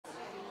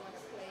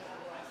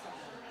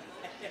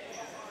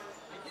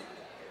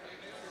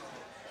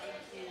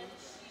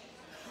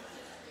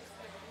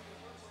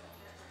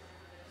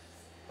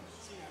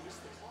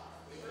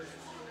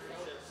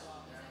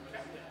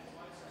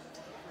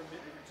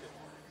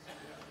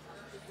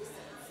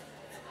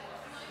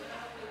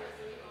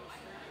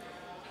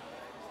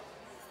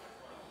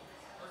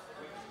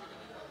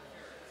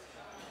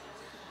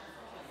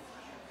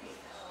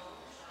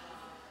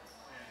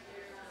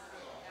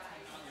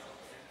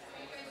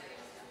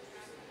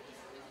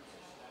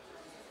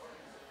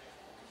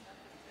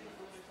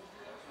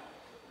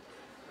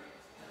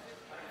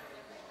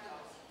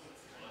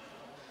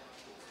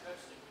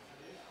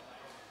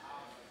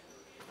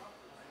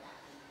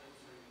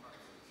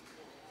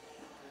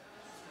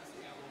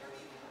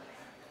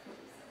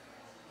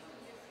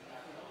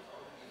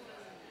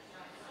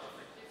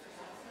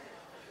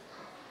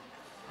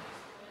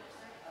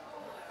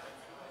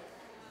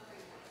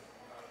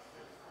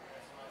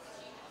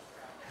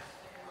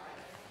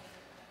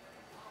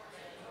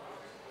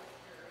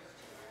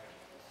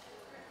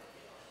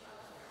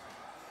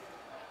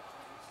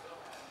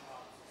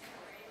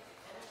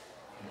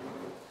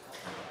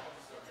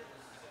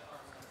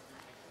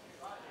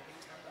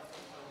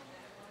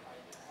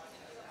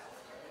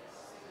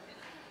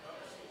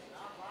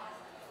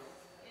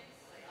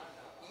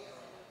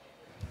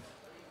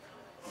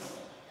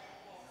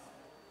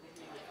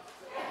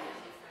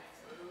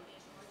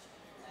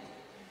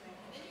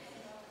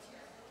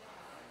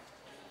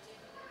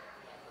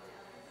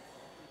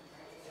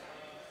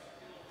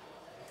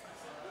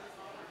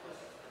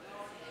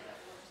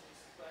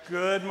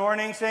Good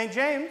morning, St.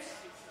 James.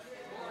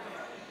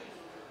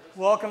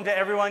 Welcome to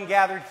everyone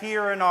gathered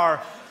here in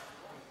our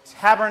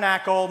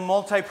tabernacle,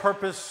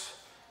 multi-purpose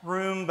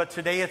room, but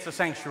today it's a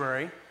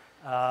sanctuary.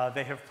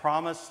 They have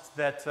promised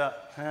that,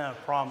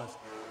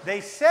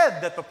 They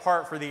said that the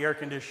part for the air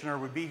conditioner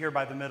would be here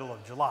by the middle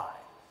of July.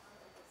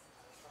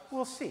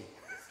 We'll see.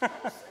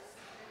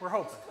 We're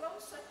hoping.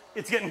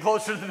 It's getting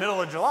closer to the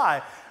middle of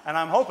July, and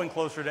I'm hoping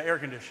closer to air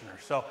conditioner.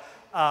 So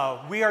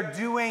we are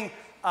doing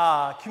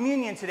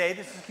communion today.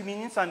 This is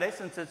Communion Sunday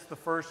since it's the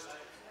first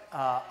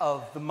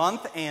of the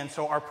month, and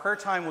so our prayer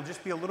time will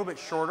just be a little bit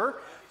shorter.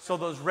 So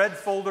those red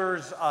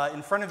folders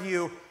in front of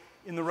you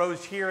in the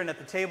rows here and at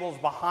the tables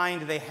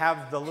behind, they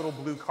have the little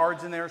blue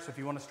cards in there. So if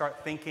you want to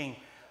start thinking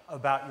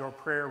about your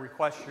prayer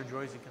requests, your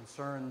joys and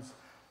concerns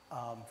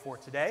for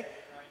today.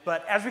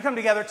 But as we come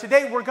together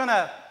today, we're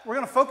gonna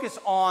focus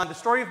on the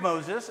story of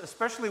Moses,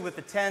 especially with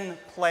the 10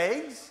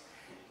 plagues.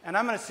 And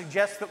I'm going to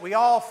suggest that we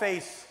all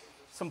face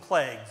some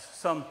plagues,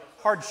 some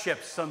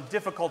hardships, some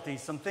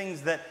difficulties, some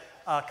things that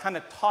kind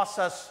of toss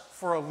us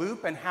for a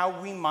loop, and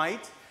how we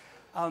might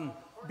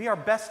be our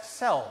best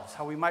selves,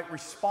 how we might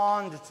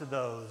respond to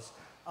those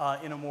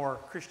in a more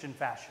Christian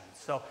fashion.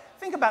 So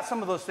think about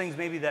some of those things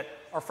maybe that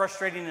are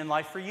frustrating in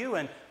life for you,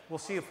 and we'll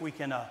see if we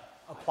can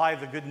apply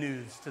the good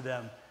news to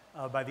them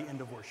by the end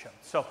of worship.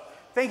 So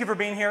thank you for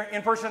being here,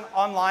 in person,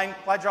 online.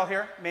 Glad you're all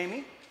here.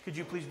 Mamie, could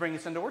you please bring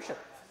us into worship?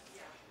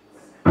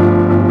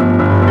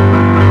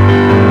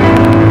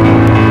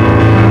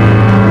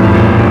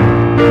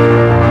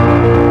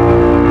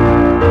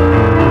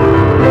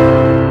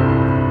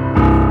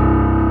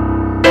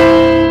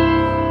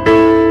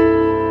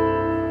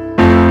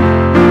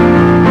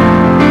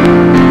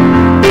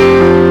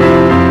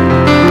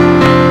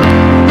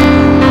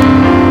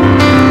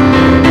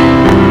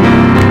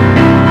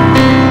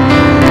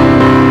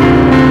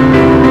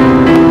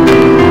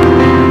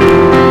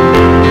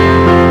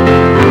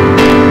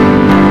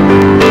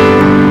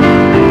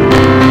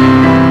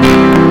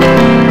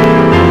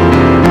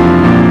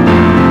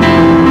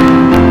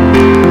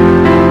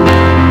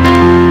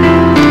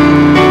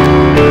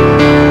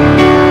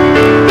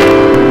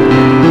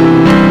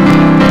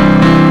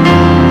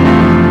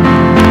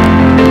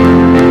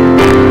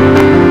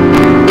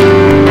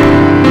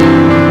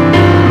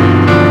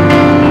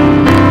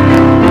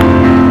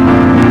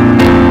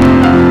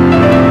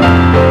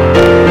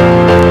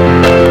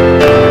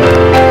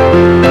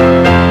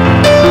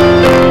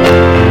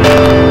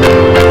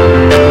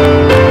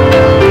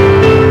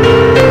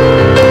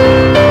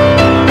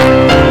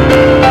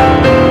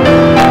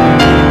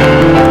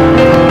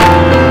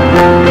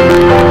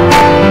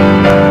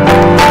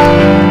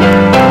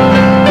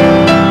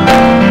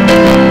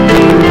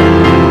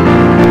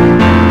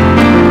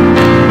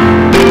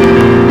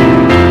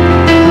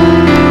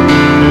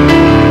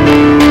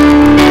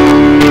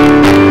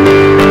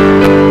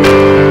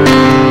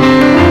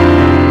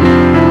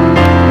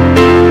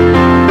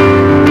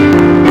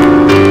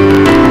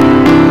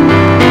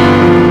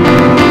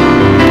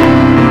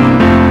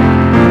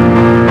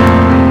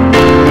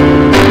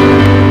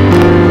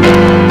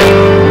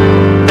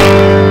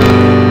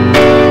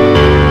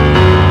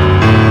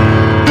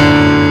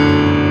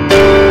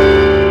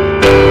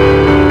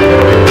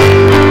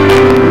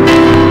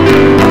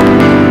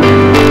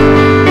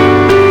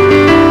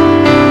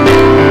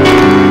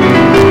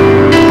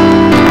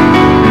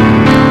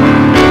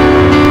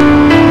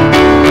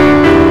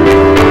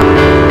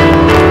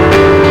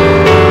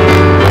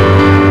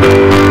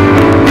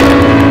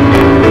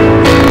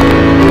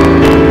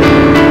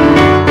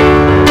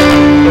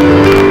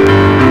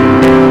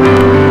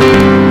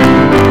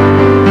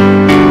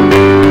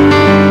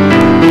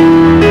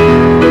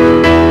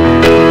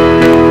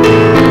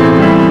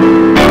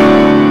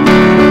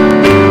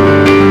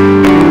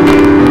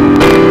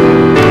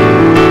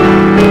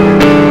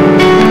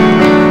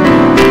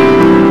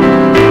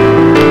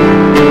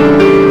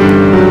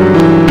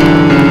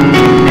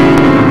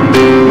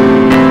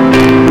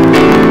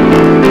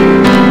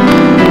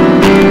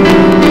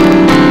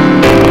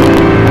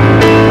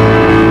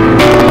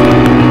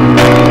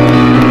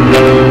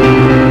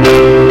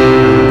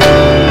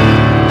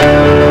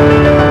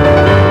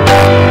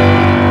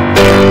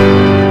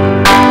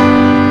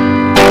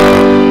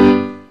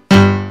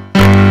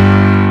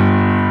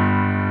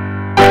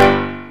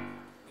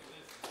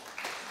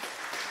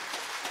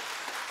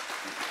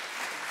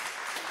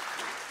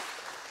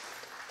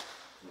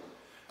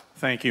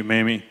 Thank you,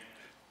 Mamie.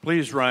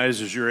 Please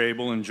rise as you're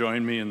able and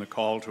join me in the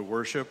call to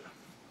worship.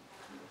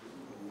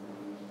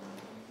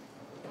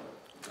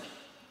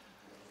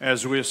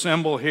 As we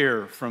assemble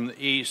here from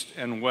the east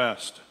and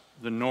west,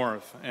 the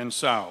north and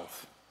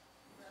south,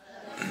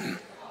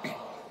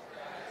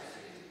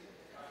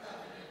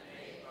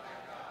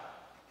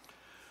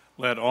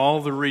 let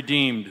all the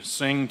redeemed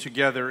sing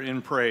together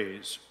in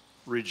praise,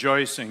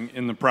 rejoicing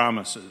in the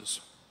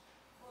promises.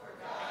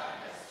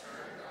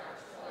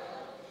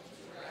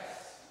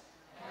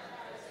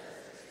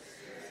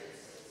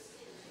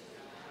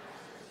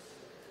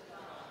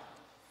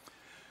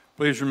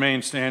 Please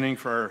remain standing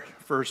for our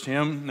first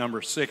hymn,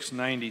 number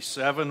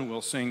 697.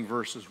 We'll sing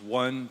verses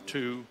 1,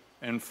 2,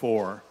 and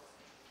 4.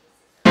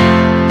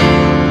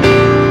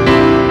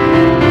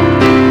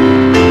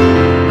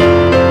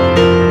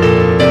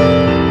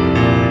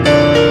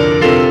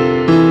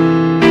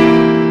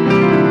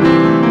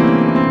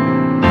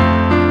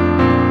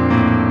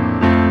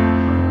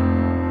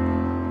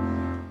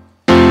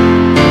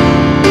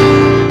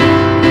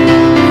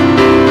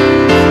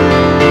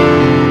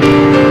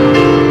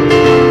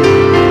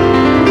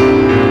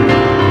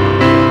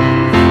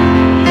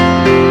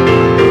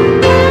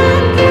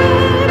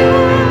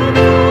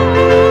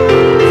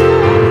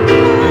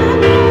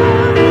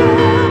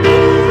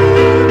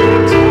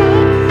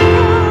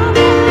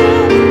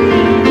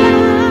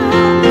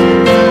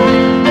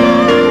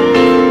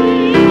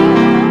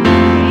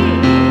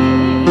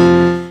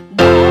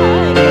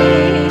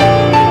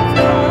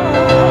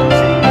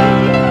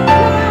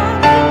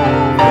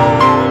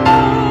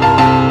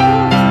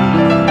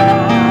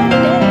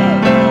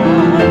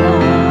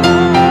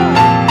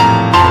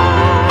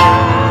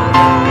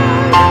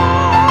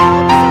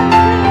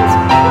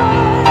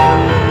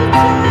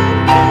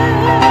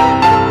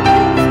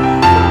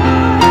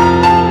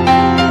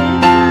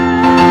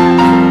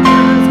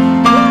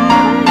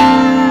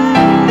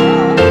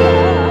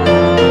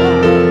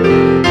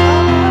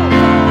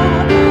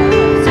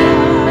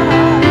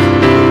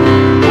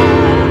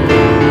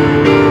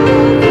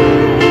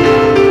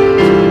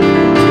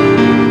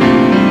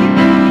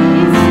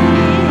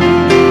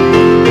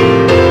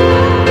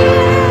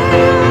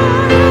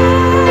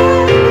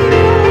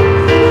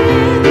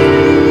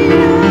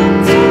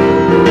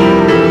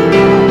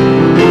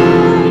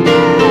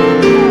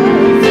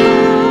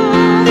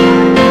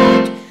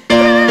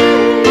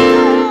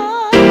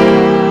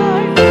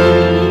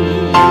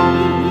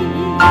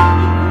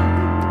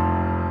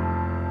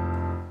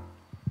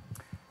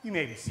 You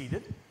may be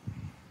seated.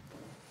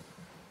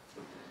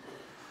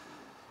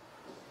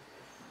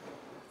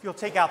 If you'll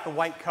take out the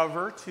white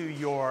cover to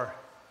your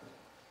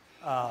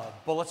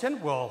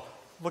bulletin, we'll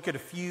look at a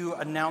few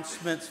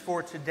announcements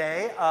for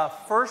today.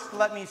 First,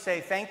 let me say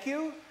thank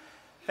you.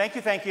 Thank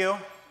you, thank you,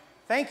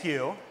 thank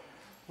you.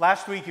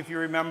 Last week, if you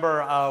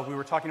remember, we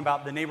were talking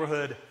about the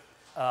neighborhood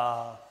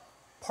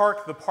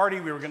park, the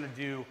party. We were going to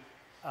do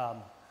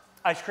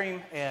ice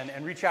cream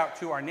and reach out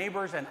to our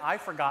neighbors, and I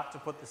forgot to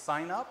put the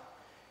sign up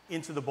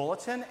into the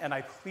bulletin, and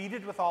I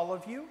pleaded with all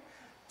of you.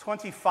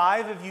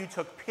 25 of you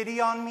took pity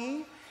on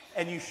me,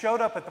 and you showed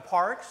up at the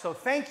park, so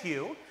thank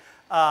you.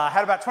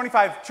 Had about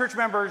 25 church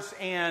members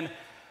and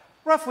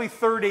roughly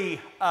 30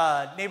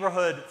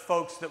 neighborhood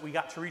folks that we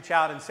got to reach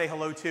out and say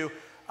hello to.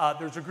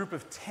 There's a group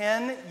of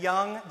 10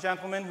 young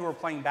gentlemen who were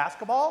playing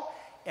basketball,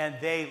 and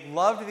they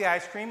loved the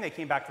ice cream. They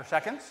came back for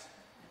seconds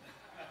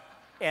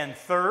and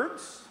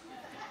thirds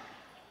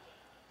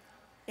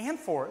and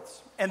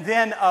fourths. And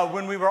then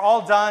when we were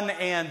all done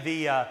and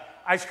the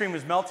ice cream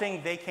was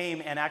melting, they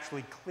came and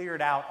actually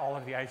cleared out all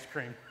of the ice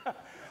cream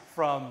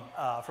from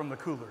the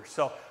coolers.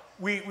 So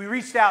we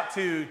reached out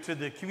to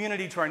the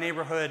community, to our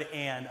neighborhood,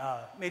 and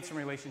made some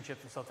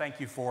relationships. And so thank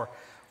you for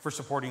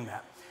supporting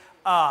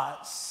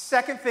that.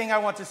 Second thing I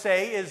want to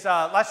say is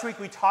last week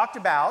we talked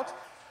about,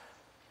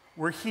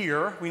 we're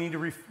here, we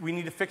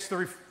need to fix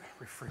the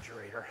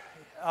refrigerator.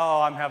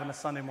 Oh, I'm having a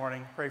Sunday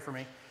morning, pray for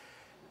me.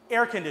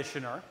 Air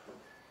conditioner.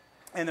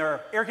 And there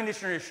are air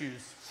conditioner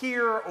issues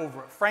here over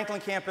at Franklin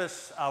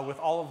campus with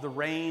all of the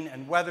rain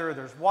and weather.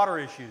 There's water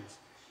issues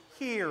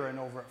here and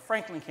over at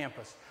Franklin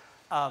campus.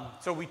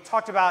 So we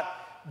talked about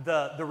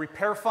the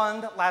repair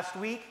fund last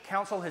week.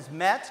 Council has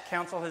met.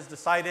 Council has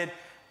decided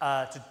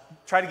to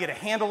try to get a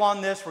handle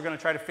on this. We're going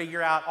to try to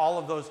figure out all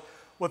of those,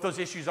 what those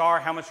issues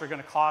are, how much they're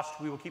going to cost.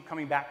 We will keep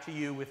coming back to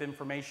you with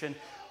information.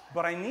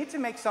 But I need to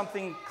make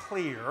something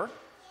clear.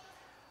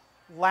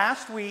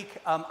 Last week,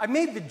 I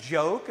made the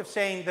joke of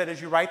saying that as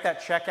you write that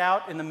check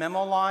out in the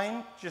memo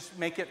line, just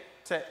make it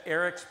to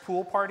Eric's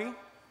pool party.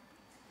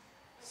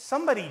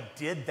 Somebody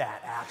did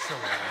that, actually.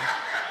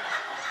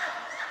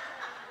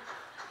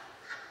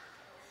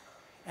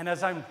 And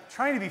as I'm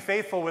trying to be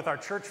faithful with our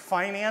church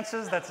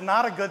finances, that's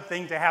not a good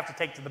thing to have to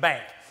take to the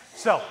bank.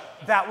 So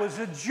that was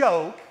a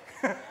joke.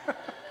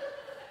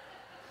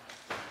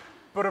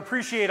 But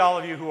appreciate all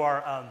of you who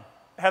are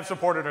have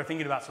supported or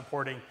thinking about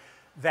supporting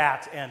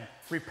that and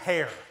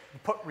repair.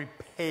 Put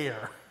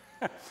repair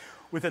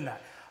within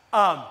that.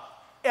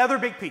 Other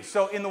big piece.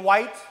 So in the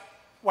white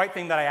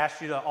thing that I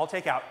asked you to all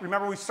take out,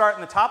 remember we start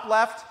in the top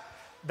left.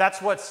 That's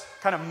what's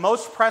kind of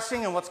most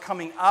pressing and what's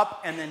coming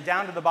up, and then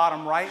down to the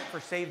bottom right for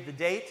save the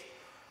date.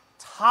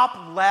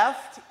 Top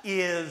left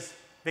is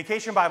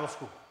Vacation Bible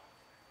School.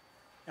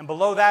 And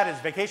below that is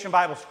Vacation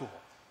Bible School.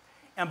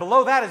 And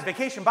below that is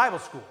Vacation Bible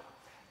School.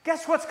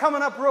 Guess what's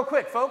coming up real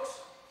quick, folks?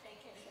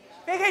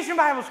 Vacation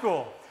Bible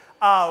School.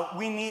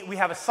 We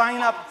have a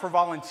sign up for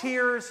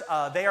volunteers.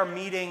 They are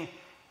meeting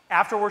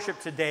after worship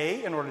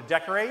today in order to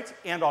decorate,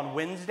 and on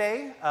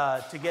Wednesday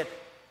to get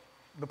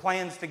the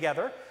plans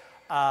together.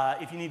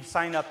 If you need to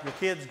sign up your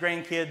kids,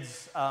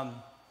 grandkids,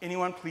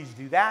 anyone, please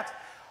do that.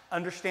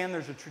 Understand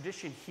there's a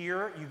tradition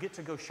here. You get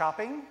to go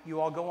shopping.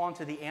 You all go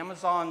onto the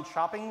Amazon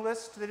shopping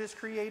list that is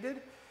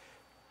created.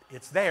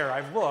 It's there.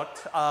 I've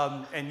looked,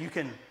 and you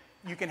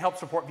can help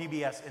support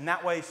VBS in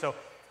that way. So,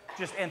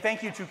 and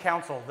thank you to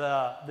council.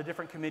 The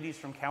different committees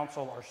from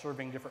council are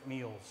serving different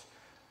meals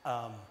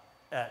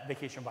at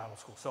Vacation Bible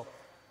School. So,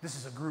 this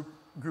is a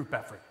group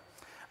effort.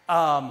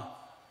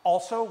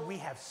 Also,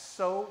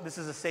 this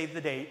is a save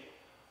the date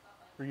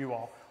for you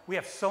all. We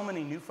have so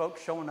many new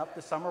folks showing up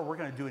this summer. We're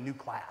going to do a new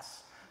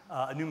class,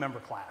 a new member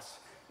class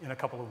in a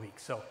couple of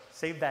weeks. So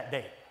save that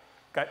date,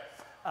 okay?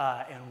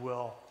 And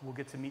we'll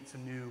get to meet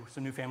some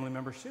new family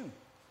members soon.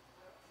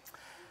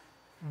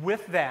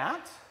 With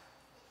that,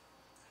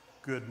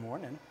 good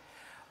morning.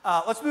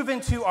 Let's move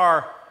into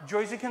our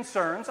joys and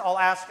concerns. I'll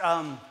ask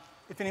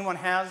if anyone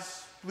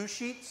has blue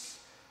sheets,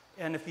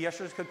 and if the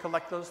ushers could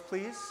collect those,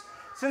 please.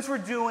 Since we're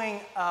doing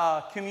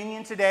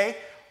communion today,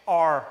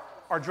 our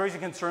joys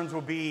and concerns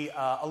will be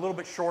a little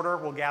bit shorter.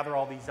 We'll gather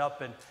all these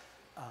up, and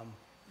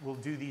we'll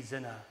do these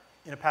in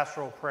a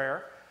pastoral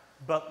prayer.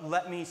 But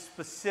let me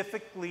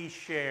specifically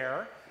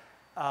share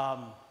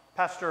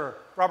Pastor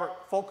Bob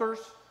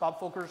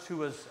Folkers, who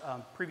was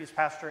previous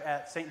pastor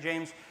at St.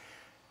 James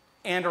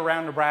and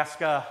around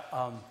Nebraska,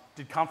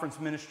 did conference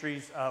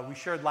ministries. We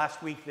shared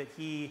last week that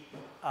he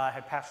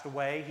had passed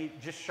away. He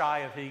just shy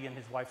of he and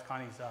his wife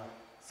Connie's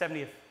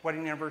 70th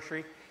wedding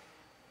anniversary.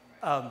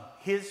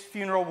 His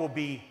funeral will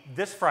be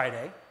this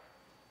Friday,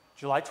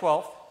 July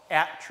 12th,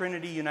 at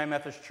Trinity United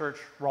Methodist Church,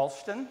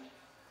 Ralston,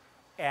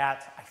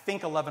 at, I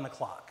think, 11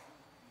 o'clock.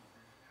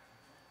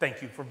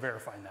 Thank you for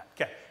verifying that.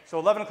 Okay, so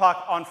 11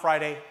 o'clock on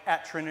Friday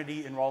at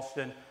Trinity in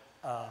Ralston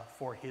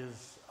for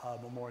his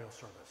memorial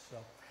service. So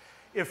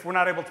if we're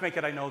not able to make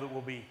it, I know that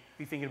we'll be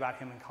thinking about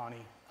him and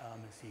Connie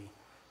as he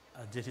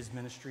did his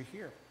ministry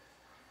here.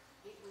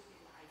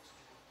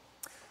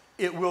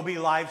 It will be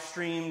live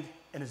streamed,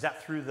 and is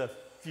that through the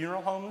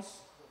funeral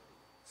homes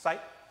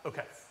site?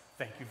 Okay,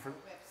 thank you for.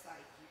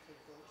 Website, you could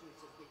go to his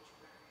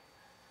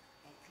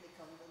obituary and click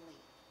on the link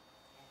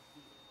and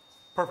view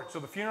it. Perfect. So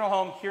the funeral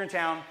home here in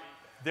town,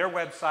 their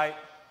website,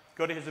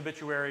 go to his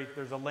obituary.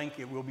 There's a link.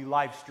 It will be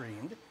live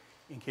streamed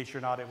in case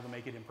you're not able to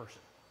make it in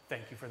person.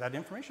 Thank you for that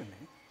information,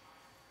 Mimi.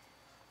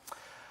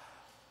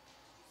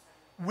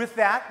 With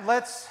that,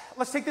 let's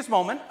take this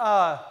moment,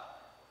 kind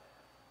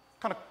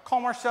of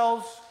calm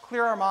ourselves,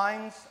 clear our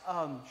minds,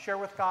 share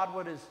with God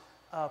what is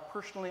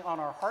personally on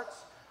our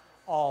hearts.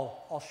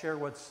 I'll share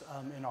what's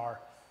in our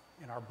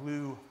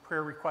blue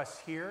prayer requests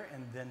here,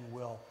 and then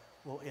we'll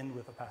end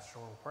with a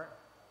pastoral prayer.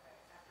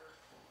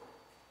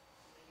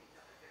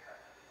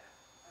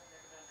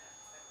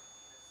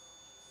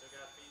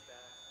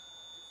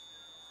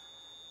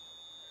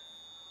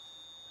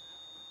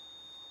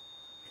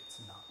 It's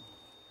not me.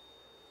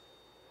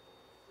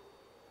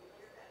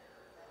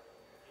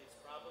 It's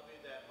probably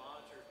that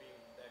monitor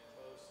being that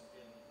close and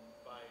being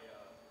by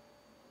the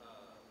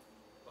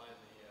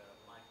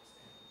mic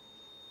stand.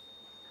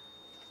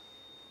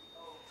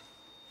 Oh.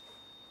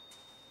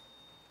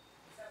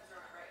 Something's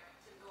not right.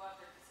 Tim, go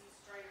out there because he's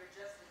trying to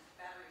adjust his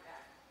battery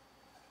back.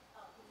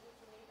 Oh, can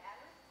you need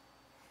battery?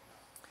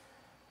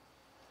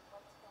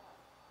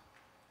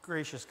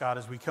 Gracious God,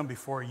 as we come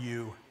before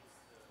you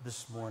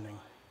this morning,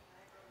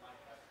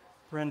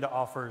 Brenda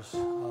offers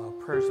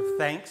prayers of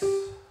thanks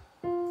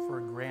for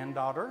a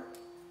granddaughter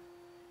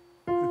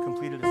who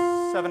completed a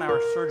 7-hour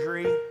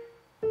surgery,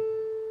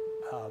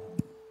 a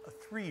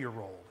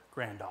 3-year-old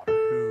granddaughter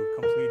who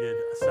completed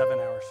a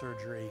 7-hour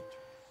surgery,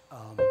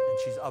 and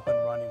she's up and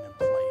running and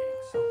playing.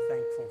 So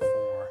thankful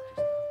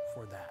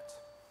for that.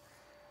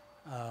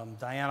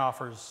 Diane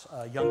offers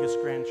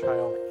youngest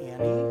grandchild,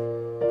 Annie,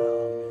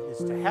 is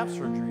to have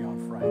surgery on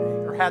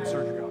Friday, or had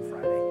surgery on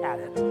Friday, had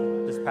it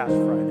this past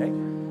Friday,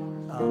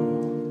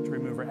 to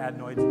remove her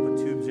adenoids and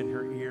put tubes in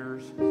her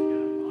ears.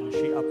 And is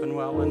she up and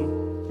well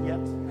and yet?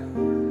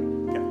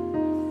 Okay.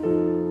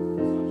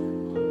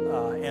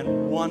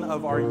 And one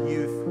of our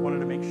youth wanted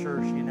to make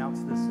sure she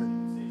announced this at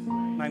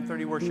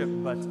 9:30 worship,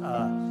 but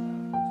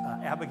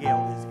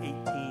Abigail is 18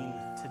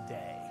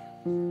 today.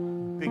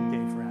 Big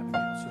day for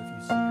Abigail. So if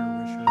you see her,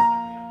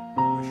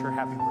 wish her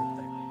happy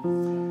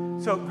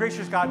birthday. So,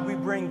 gracious God, we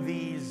bring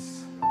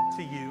these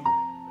to you.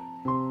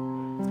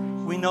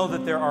 We know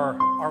that there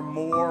are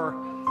more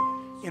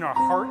in our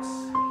hearts.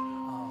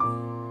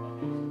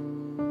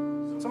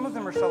 Some of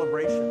them are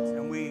celebrations,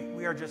 and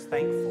we are just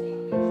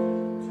thankful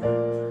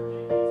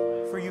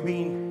for you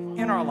being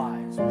in our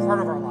lives, part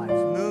of our lives,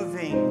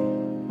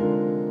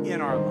 moving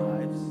in our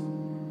lives.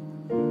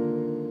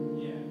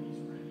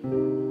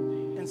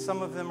 And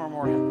some of them are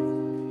more heavy.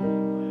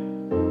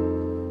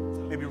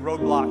 Maybe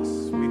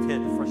roadblocks we've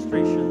hit,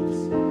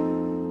 frustrations,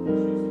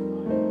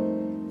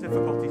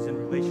 difficulties in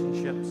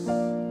relationships,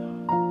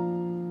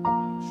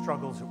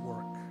 struggles at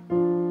work,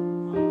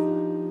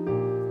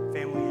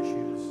 family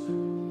issues,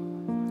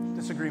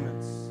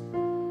 disagreements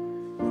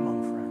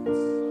among friends.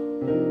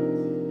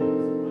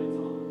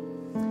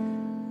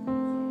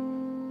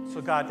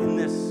 So God, in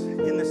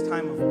this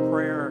time of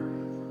prayer,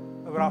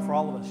 I would offer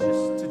all of us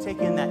just to take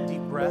in that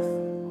deep breath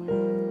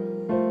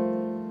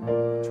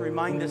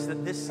remind us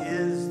that this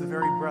is the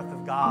very breath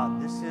of God.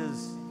 This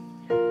is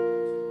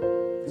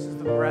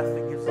the breath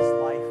that gives us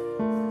life.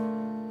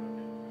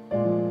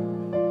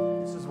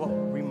 This is what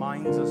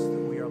reminds us that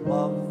we are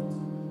loved,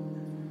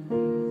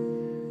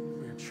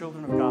 we are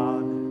children of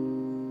God,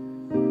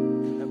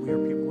 and that we are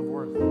people of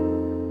worth.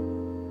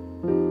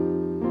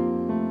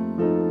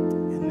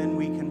 And then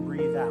we can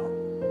breathe out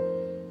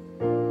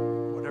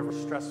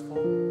whatever's stressful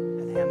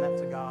and hand that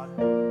to God.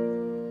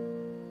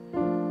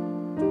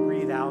 To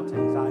breathe out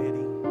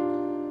anxiety,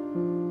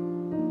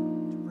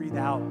 to breathe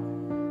out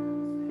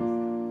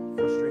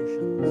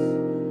frustrations,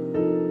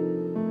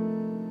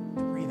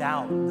 to breathe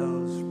out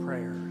those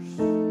prayers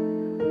that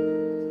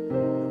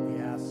we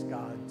ask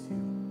God to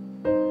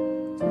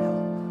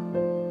help,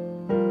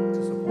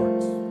 to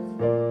support,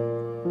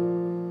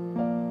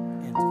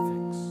 and to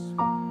fix.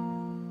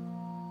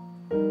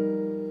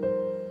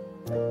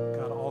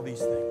 God, all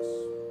these things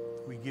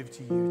we give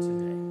to you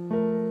today.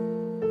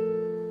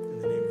 In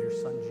the name of your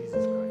Son,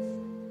 Jesus Christ.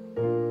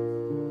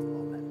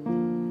 Amen.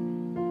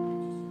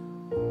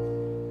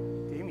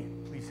 Damien,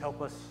 please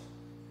help us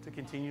to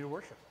continue to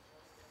worship.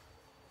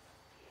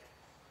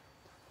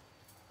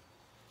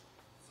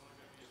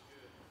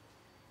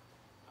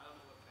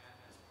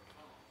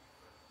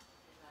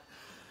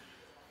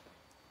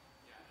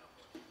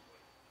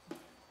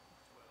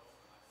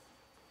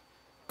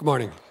 Good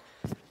morning.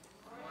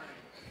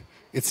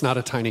 It's not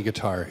a tiny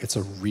guitar. It's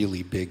a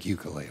really big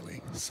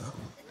ukulele. So,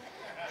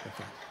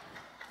 okay.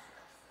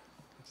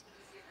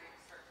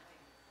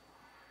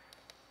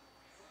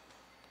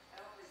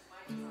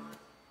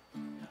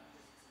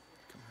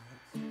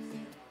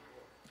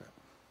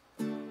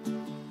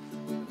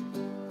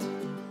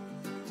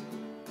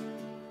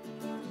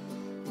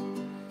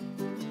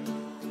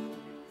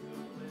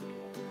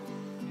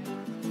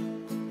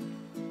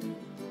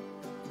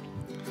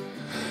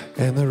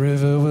 And the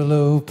river will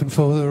open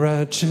for the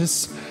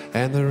righteous,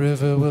 and the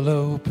river will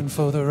open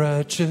for the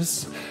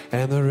righteous,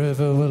 and the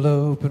river will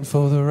open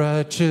for the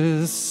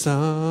righteous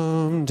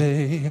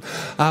someday.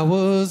 I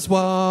was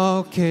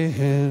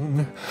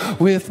walking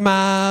with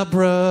my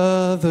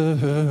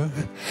brother,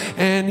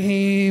 and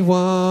he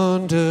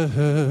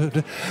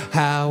wondered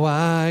how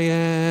I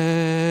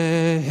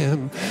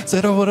am.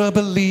 Said, oh, what I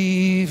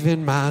believe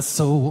in my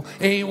soul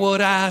ain't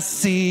what I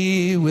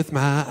see with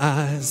my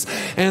eyes,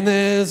 and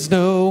there's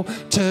no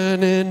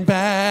turning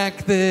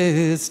back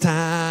this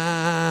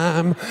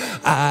time.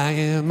 I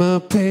am a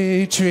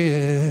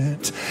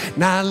patriot,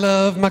 and I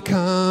love my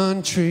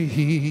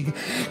country,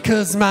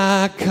 'cause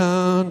my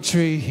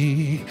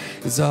country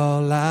is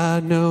all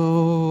I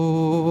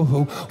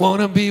know.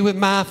 Wanna be with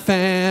my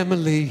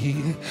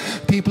family,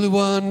 people who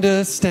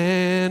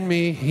understand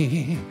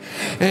me,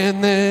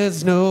 and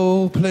there's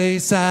no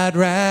place I'd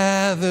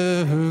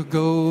rather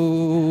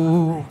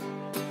go.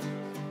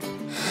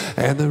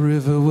 And the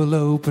river will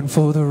open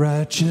for the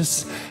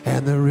righteous,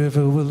 and the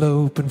river will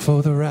open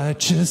for the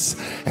righteous,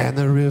 and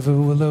the river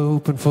will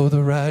open for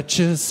the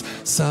righteous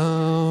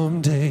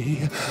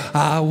someday.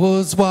 I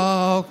was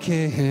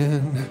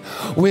walking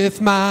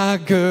with my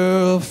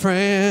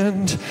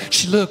girlfriend.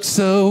 She looked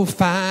so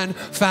fine,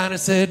 fine. I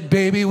said,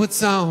 baby,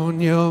 what's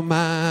on your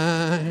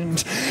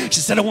mind?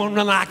 She said, I want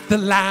to like the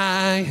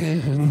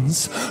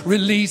lions,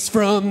 release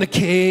from the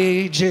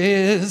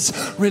cages,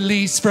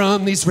 release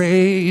from these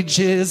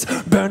rages,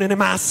 burning in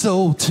my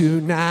soul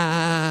tonight.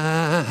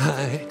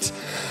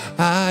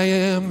 I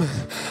am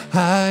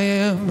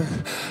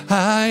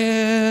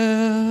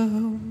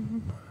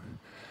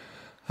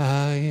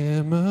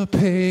a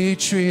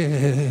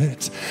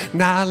patriot,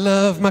 and I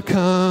love my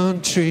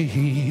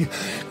country,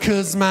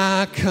 'cause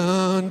my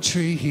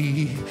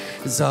country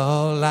is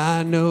all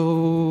I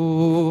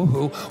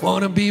know.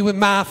 Wanna be with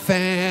my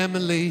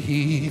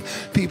family,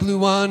 people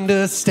who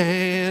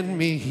understand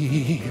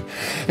me,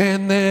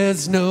 and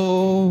there's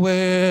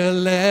nowhere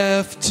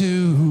left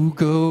to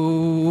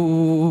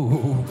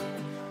go.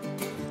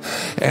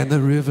 And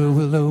the river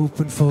will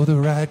open for the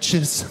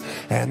righteous,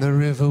 and the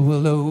river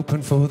will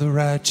open for the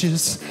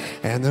righteous,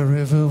 and the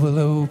river will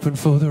open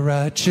for the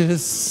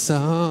righteous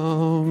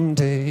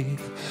someday.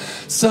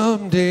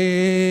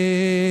 Someday,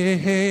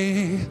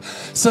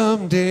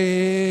 someday.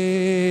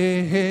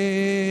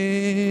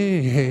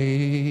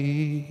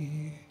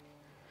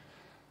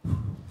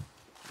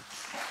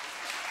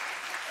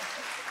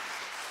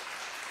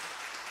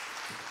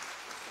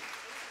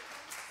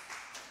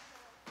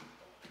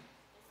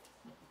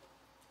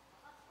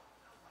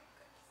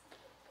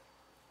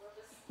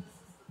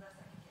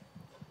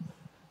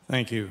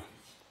 Thank you.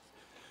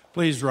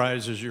 Please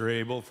rise as you're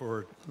able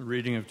for the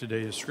reading of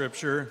today's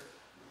scripture,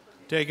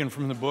 taken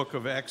from the book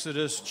of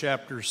Exodus,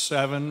 chapter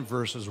 7,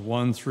 verses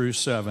 1 through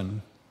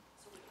 7.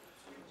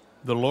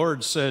 The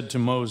Lord said to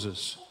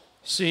Moses,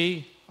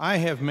 "See, I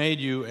have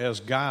made you as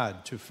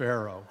God to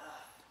Pharaoh.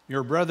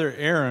 Your brother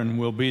Aaron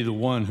will be the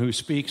one who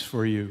speaks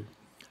for you.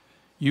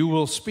 You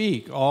will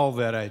speak all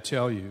that I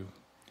tell you.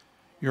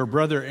 Your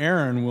brother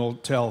Aaron will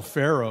tell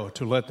Pharaoh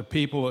to let the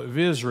people of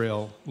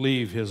Israel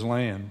leave his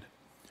land.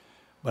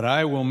 But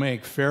I will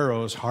make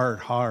Pharaoh's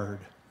heart hard,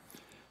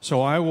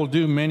 So I will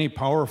do many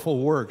powerful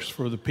works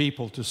for the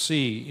people to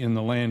see in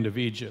the land of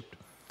Egypt.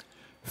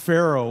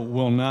 Pharaoh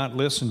will not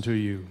listen to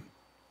you.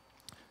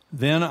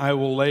 Then I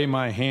will lay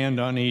my hand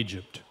on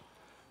Egypt.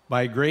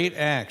 By great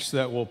acts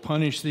that will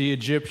punish the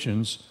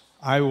Egyptians,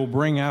 I will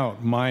bring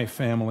out my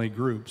family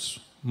groups,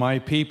 my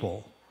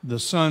people, the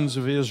sons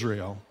of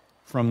Israel,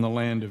 from the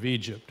land of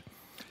Egypt.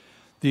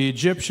 The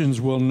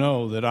Egyptians will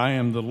know that I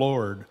am the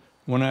Lord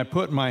when I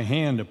put my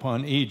hand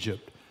upon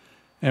Egypt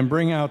and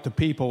bring out the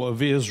people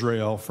of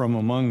Israel from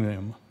among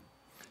them.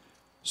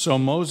 So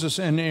Moses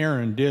and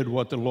Aaron did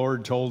what the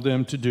Lord told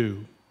them to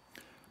do.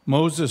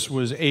 Moses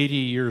was 80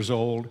 years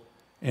old,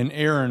 and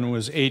Aaron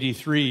was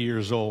 83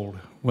 years old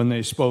when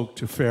they spoke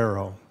to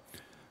Pharaoh.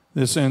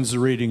 This ends the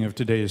reading of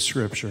today's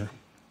scripture.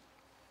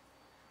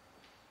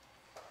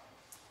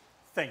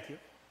 Thank you.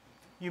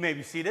 You may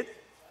be seated.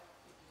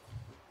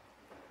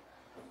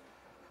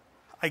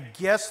 I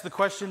guess the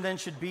question then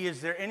should be, is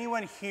there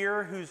anyone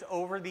here who's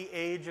over the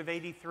age of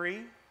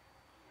 83?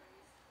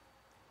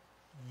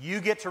 You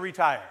get to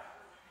retire,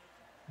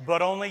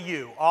 but only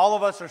you. All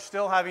of us are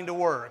still having to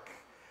work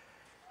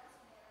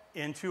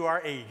into our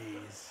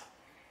 80s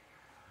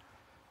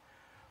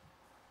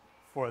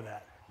for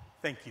that.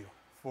 Thank you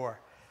for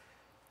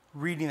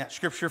reading that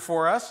scripture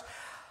for us.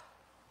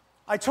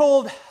 I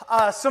told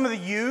some of the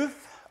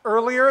youth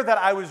earlier that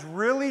I was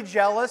really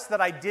jealous that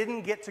I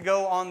didn't get to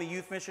go on the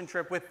youth mission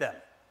trip with them.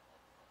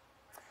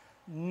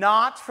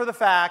 Not for the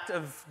fact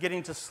of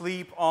getting to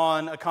sleep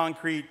on a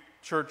concrete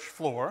church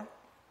floor.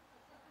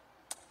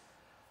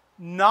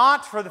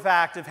 Not for the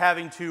fact of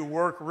having to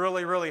work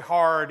really, really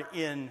hard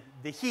in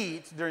the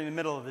heat during the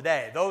middle of the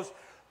day.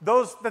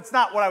 That's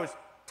not what I was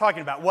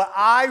talking about. What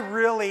I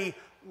really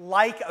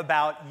like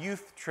about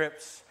youth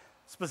trips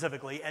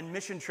specifically and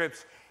mission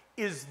trips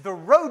is the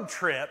road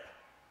trip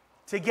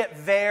to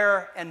get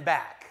there and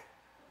back.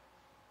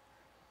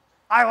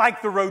 I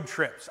like the road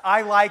trips.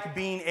 I like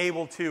being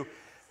able to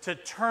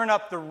turn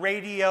up the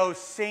radio,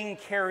 sing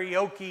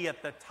karaoke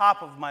at the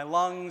top of my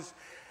lungs.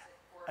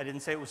 I didn't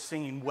say it was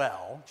singing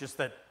well, just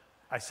that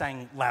I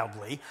sang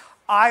loudly.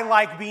 I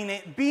like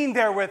being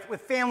there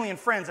with family and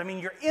friends. I mean,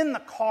 you're in the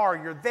car,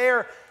 you're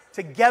there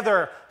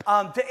together.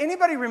 Did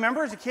anybody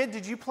remember as a kid,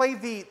 did you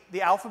play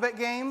the alphabet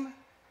game?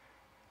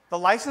 The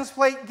license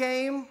plate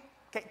game?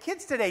 Okay,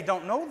 kids today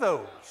don't know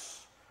those.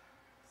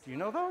 Do you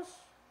know those?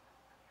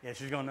 Yeah,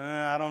 she's going,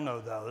 I don't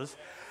know those.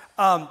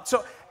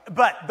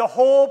 But the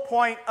whole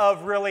point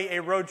of really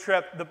a road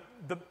trip,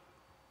 the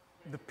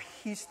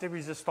piece de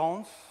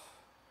resistance,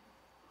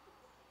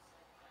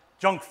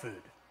 junk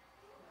food.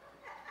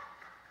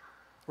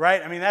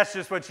 Right? I mean, that's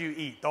just what you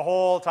eat the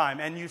whole time.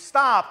 And you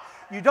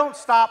don't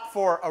stop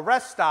for a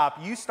rest stop,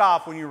 you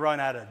stop when you run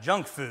out of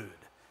junk food.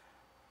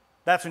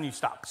 That's when you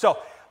stop. So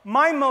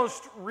my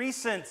most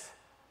recent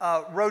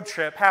road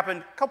trip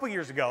happened a couple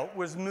years ago,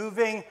 was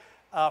moving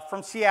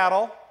from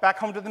Seattle back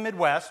home to the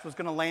Midwest, was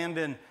going to land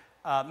in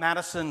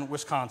Madison,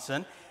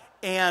 Wisconsin.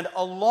 And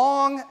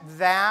along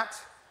that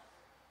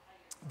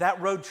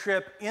road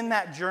trip, in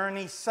that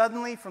journey,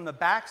 suddenly from the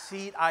back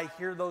seat, I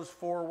hear those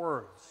four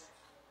words.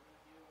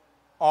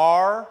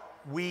 Are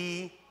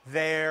we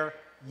there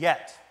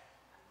yet?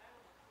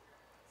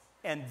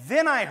 And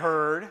then I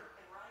heard,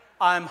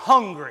 I'm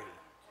hungry.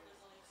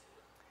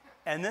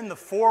 And then the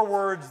four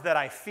words that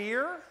I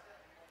fear,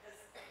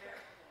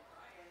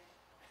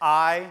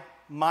 I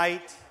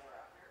might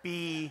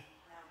be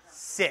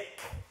sick.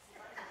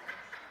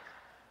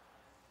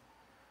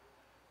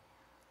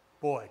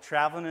 Boy,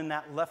 traveling in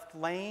that left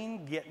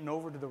lane, getting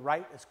over to the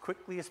right as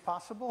quickly as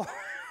possible.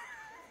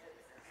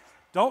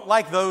 Don't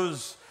like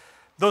those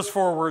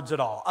four words at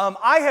all.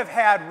 I have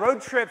had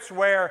road trips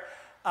where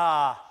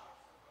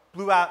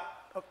blew out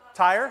a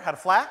tire, had a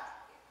flat,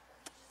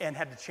 and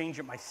had to change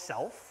it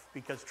myself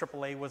because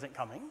AAA wasn't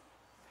coming.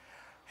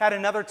 Had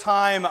another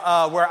time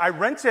where I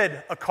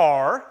rented a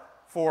car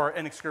for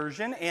an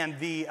excursion, and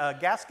the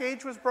gas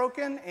gauge was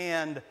broken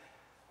and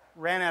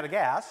ran out of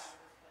gas.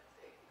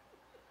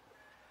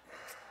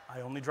 I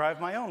only drive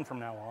my own from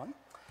now on.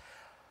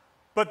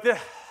 But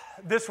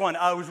this one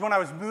was when I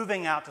was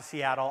moving out to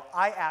Seattle.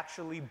 I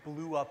actually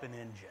blew up an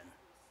engine,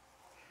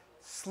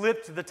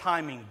 slipped the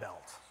timing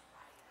belt.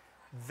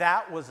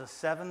 That was a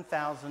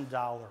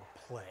 $7,000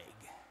 plague.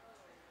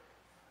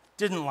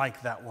 Didn't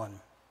like that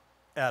one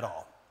at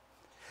all.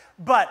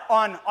 But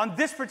on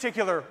this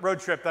particular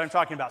road trip that I'm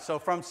talking about, so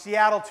from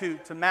Seattle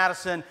to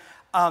Madison,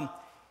 again,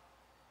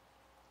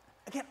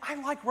 I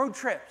like road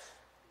trips.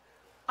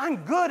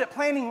 I'm good at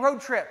planning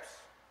road trips.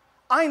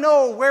 I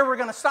know where we're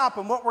going to stop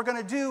and what we're going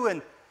to do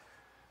and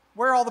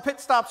where all the pit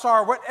stops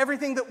are,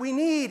 everything that we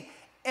need.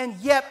 And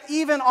yet,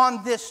 even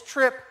on this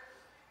trip,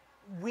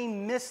 we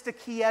missed a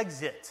key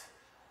exit.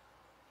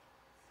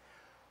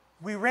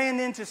 We ran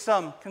into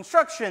some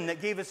construction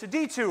that gave us a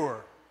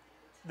detour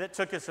that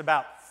took us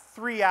about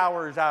 3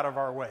 hours out of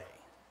our way.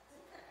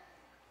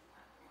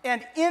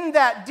 And in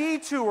that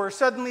detour,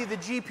 suddenly the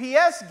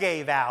GPS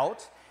gave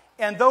out,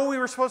 and though we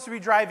were supposed to be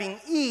driving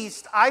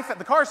east,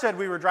 the car said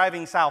we were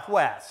driving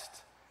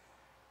southwest.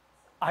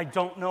 I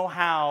don't know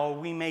how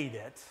we made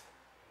it,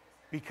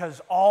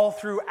 because all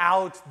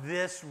throughout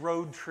this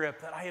road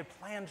trip that I had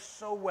planned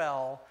so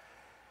well,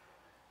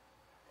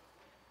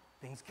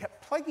 things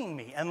kept plaguing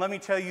me. And let me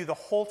tell you, the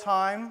whole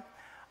time,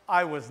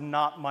 I was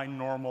not my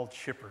normal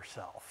chipper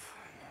self.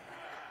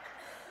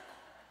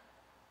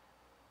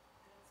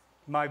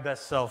 My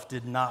best self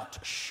did not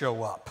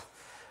show up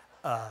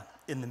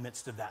in the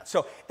midst of that.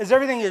 So as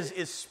everything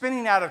is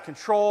spinning out of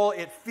control,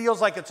 it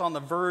feels like it's on the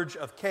verge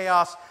of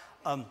chaos.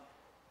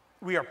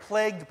 We are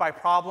plagued by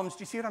problems.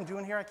 Do you see what I'm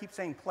doing here? I keep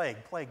saying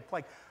plague, plague,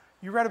 plague.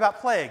 You read about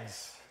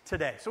plagues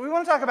today. So we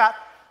want to talk about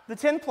the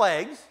 10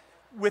 plagues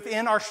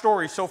within our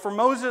story. So for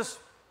Moses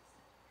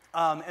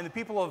and the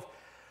people of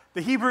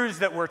the Hebrews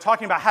that were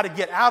talking about how to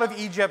get out of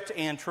Egypt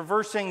and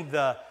traversing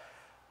the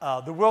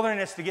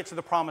wilderness to get to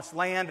the promised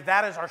land,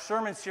 that is our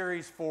sermon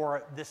series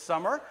for this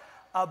summer.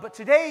 But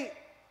today,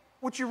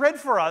 what you read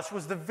for us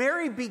was the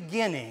very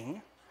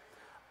beginning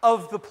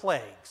of the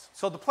plagues.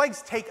 So the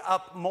plagues take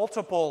up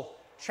multiple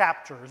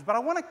chapters, but I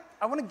want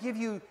to give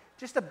you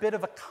just a bit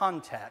of a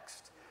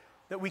context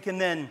that we can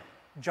then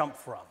jump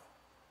from.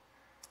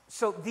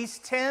 So these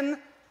 10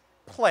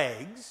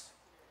 plagues,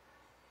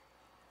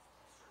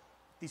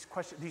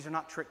 these are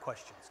not trick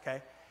questions,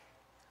 okay?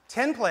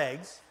 10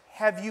 plagues.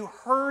 Have you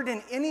heard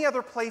in any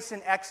other place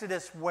in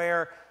Exodus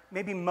where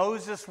maybe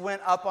Moses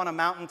went up on a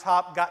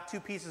mountaintop, got 2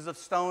 pieces of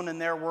stone,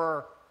 and there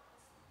were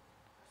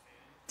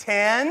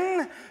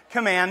 10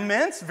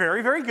 commandments?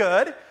 Very, very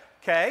good,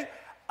 okay?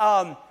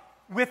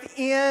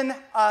 Within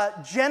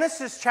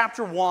Genesis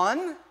chapter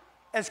 1,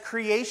 as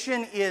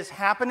creation is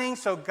happening,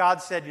 so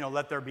God said,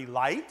 let there be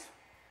light.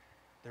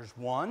 There's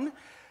 1.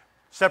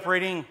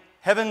 Separating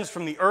heavens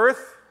from the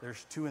earth,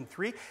 there's 2 and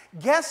 3.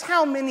 Guess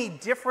how many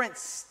different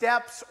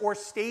steps or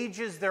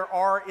stages there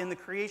are in the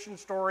creation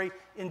story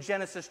in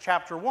Genesis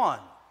chapter 1?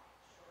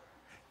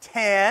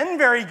 10,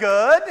 very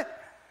good.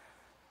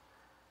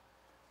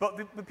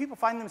 But people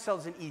find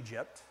themselves in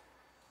Egypt.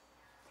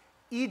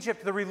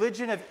 Egypt, the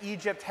religion of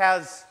Egypt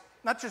has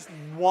not just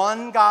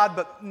one god,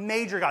 but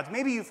major gods.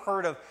 Maybe you've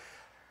heard of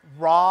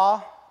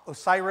Ra,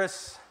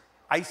 Osiris,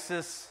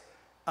 Isis,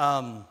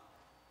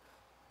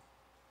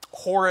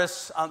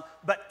 Horus.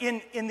 But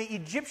in the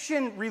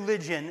Egyptian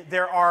religion,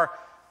 there are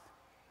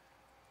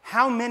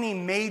how many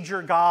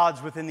major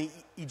gods within the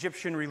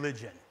Egyptian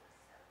religion?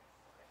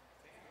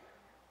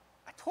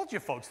 I told you,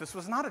 folks, this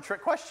was not a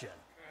trick question.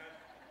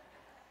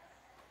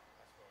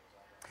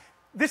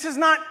 This is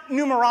not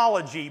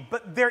numerology,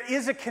 but there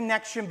is a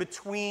connection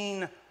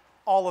between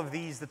all of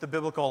these that the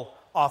biblical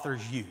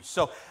authors use.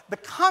 So the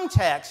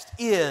context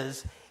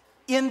is,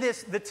 in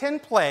the 10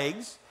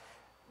 plagues,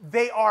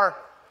 they are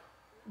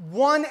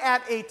one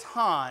at a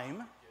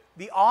time.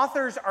 The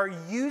authors are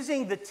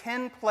using the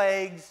 10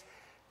 plagues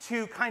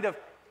to kind of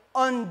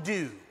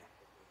undo,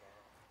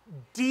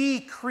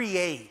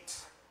 decreate,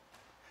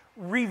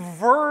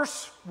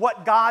 reverse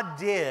what God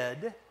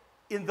did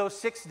in those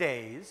 6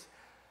 days.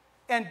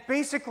 And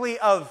basically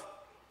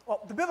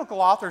the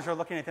biblical authors are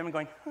looking at them and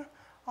going,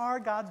 our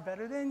God's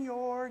better than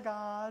your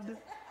God.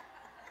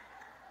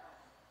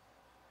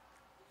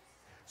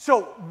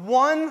 So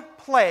 1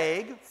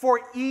 plague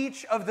for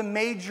each of the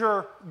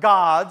major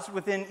gods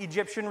within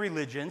Egyptian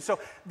religion. So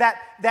that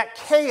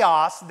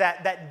chaos,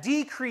 that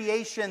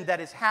decreation that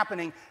is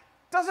happening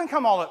doesn't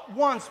come all at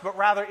once, but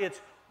rather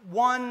it's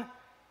 1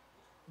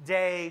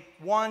 day,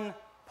 1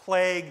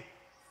 plague,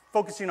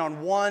 focusing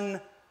on one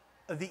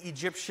of the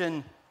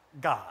Egyptian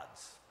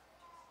gods.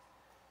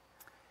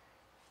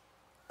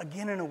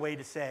 Again, in a way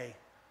to say,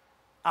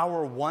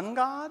 our one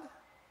God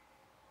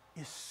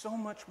is so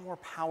much more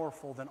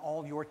powerful than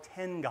all your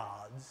 10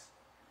 gods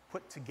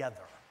put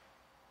together.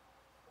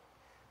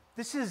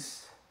 This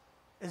is,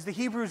 as the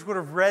Hebrews would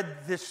have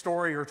read this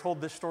story or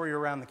told this story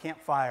around the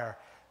campfire,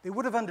 they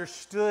would have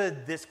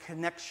understood this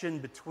connection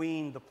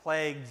between the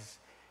plagues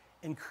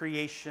and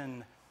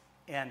creation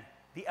and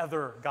the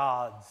other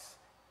gods.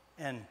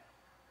 And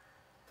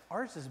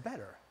ours is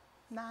better.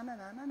 Na, na,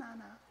 na, na, na,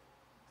 na.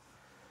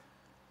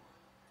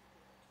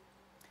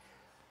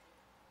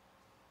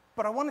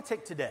 But I want to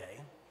take today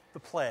the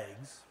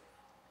plagues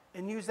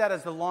and use that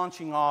as the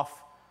launching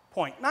off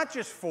point, not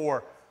just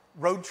for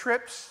road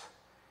trips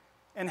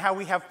and how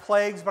we have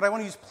plagues, but I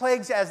want to use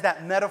plagues as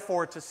that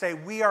metaphor to say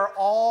we are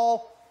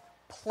all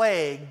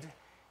plagued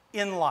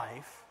in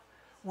life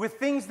with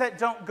things that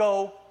don't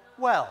go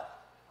well.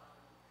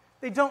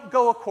 They don't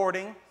go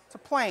according to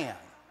plan.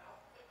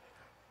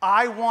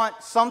 I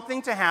want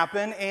something to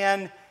happen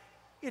and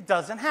it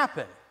doesn't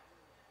happen.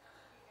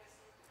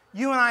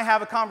 You and I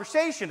have a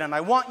conversation and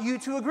I want you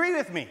to agree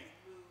with me.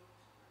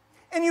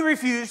 And you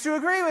refuse to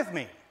agree with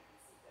me.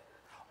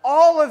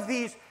 All of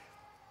these,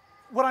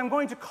 what I'm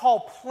going to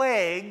call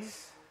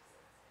plagues,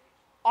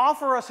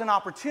 offer us an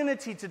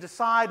opportunity to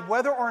decide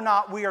whether or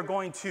not we are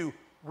going to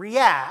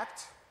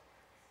react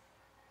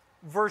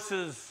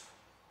versus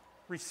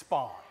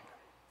respond.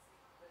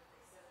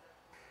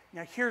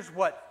 Now, here's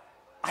what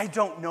I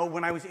don't know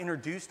when I was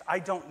introduced. I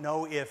don't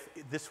know if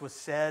this was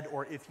said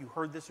or if you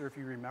heard this or if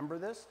you remember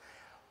this.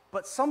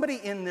 but somebody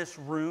in this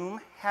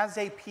room has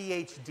a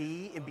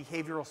PhD in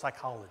behavioral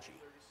psychology.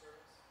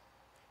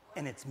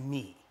 And it's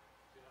me.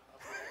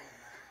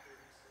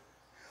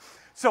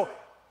 So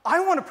I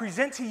want to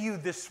present to you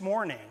this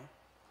morning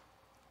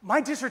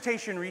my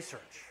dissertation research.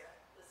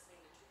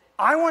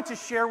 I want to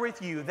share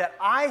with you that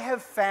I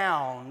have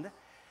found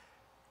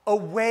a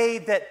way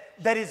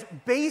that is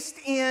based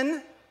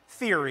in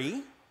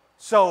theory,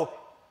 so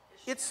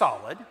it's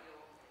solid,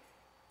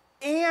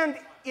 and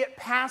it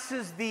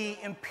passes the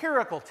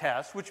empirical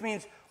test, which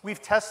means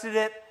we've tested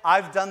it,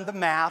 I've done the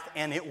math,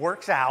 and it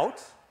works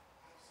out.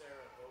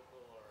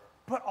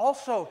 But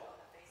also,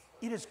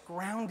 it is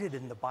grounded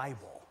in the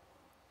Bible.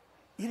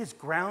 It is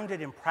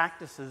grounded in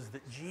practices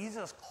that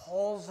Jesus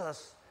calls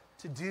us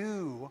to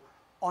do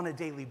on a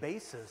daily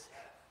basis.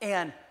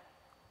 And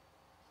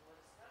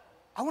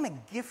I want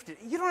to gift it.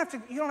 You don't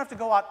have to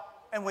go out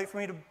and wait for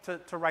me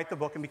to write the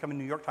book and become a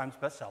New York Times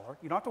bestseller.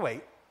 You don't have to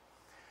wait.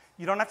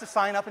 You don't have to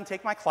sign up and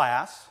take my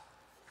class.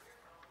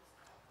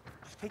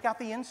 Just take out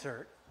the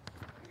insert.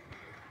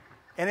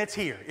 And it's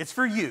here. It's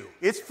for you.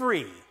 It's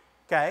free.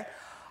 Okay?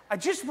 I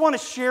just want to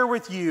share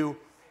with you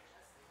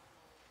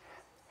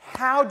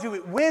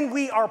when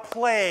we are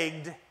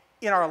plagued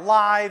in our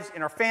lives,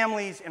 in our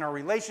families, in our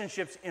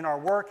relationships, in our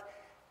work,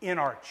 in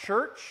our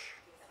church,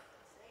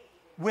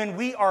 when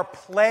we are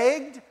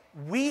plagued,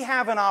 we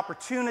have an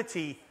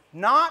opportunity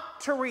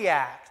not to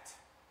react,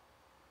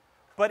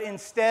 but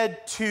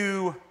instead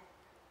to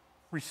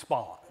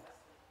respond.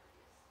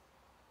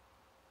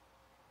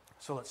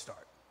 So let's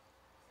start.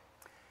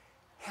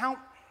 How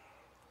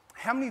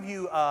many of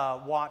you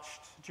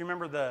watched, do you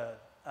remember the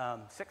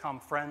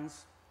sitcom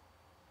Friends?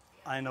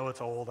 I know it's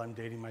old, I'm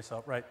dating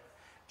myself, right?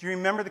 Do you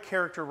remember the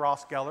character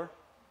Ross Geller?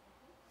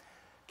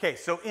 Okay,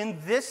 so in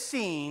this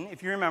scene,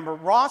 if you remember,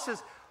 Ross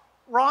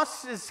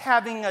is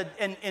having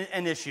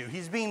an issue.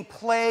 He's being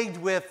plagued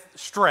with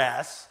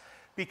stress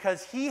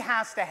because he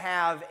has to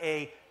have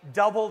a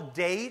double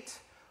date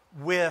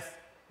with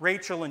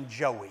Rachel and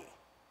Joey.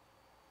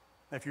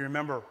 If you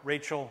remember,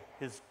 Rachel,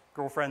 his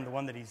girlfriend, the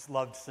one that he's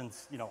loved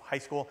since, high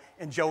school,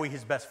 and Joey,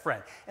 his best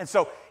friend. And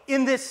so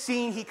in this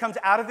scene, he comes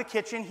out of the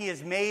kitchen. He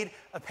has made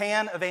a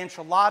pan of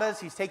enchiladas.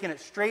 He's taken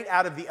it straight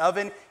out of the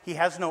oven. He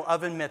has no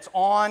oven mitts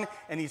on,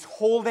 and he's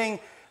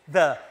holding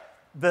the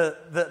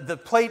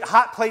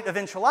hot plate of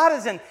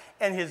enchiladas,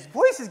 and his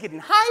voice is getting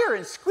higher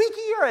and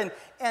squeakier,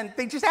 and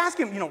they just ask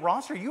him,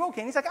 Ross, are you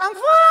okay? And he's like, I'm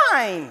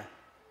fine.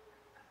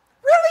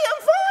 Really,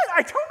 I'm fine.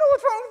 I don't know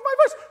what's wrong with my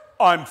voice.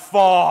 I'm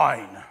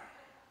fine.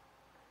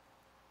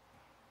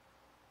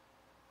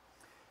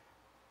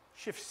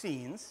 Shift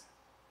scenes.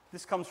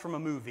 This comes from a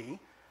movie,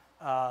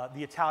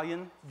 The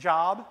Italian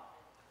Job,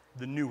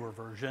 the newer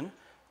version.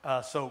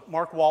 So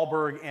Mark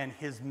Wahlberg and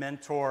his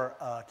mentor,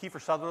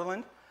 Kiefer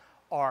Sutherland,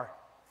 are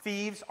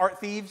art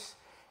thieves,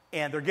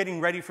 and they're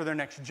getting ready for their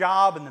next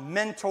job, and the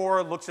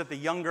mentor looks at the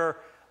younger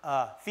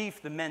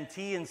thief, the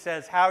mentee, and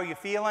says, how are you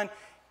feeling?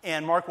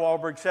 And Mark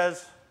Wahlberg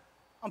says,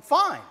 I'm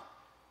fine.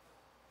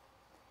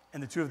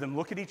 And the two of them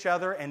look at each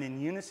other, and in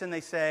unison they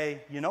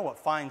say, you know what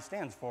fine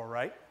stands for,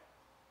 right?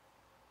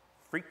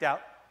 Freaked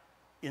out,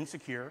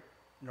 insecure,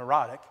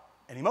 neurotic,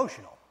 and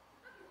emotional.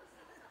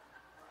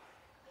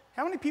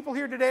 How many people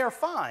here today are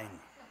fine?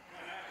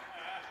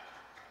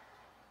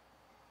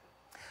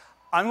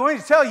 I'm going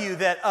to tell you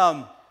that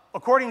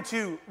according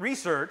to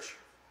research,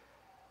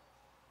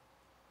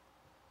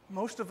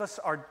 most of us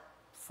are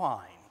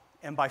fine.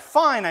 And by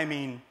fine, I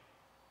mean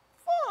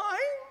fine.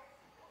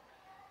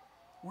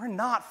 We're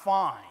not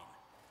fine.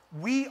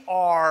 We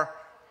are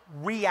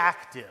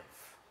reactive.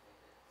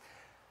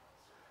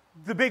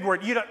 The big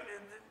word, you don't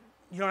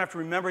have to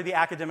remember the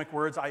academic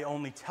words. I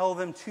only tell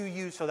them to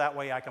you so that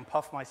way I can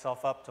puff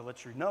myself up to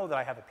let you know that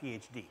I have a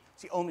PhD.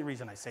 It's the only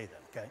reason I say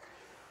them, okay?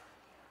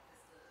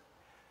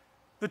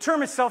 The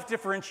term is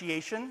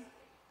self-differentiation.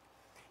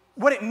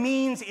 What it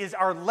means is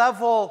our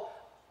level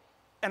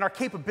and our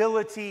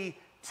capability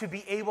to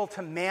be able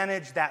to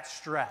manage that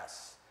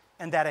stress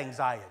and that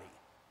anxiety.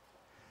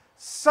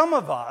 Some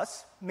of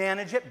us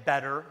manage it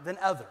better than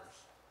others.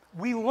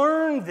 We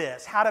learn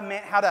this, how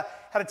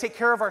to take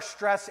care of our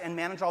stress and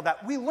manage all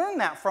that. We learn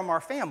that from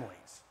our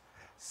families.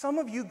 Some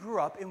of you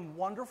grew up in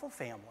wonderful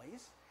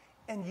families,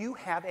 and you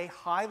have a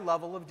high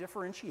level of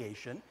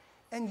differentiation,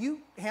 and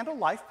you handle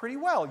life pretty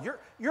well.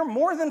 You're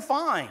more than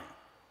fine.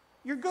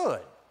 You're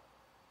good.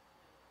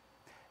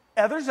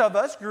 Others of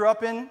us grew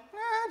up in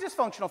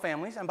dysfunctional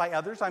families, and by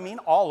others, I mean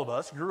all of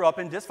us grew up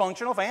in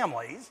dysfunctional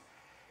families.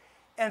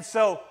 And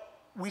so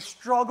we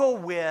struggle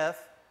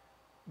with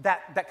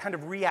that kind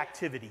of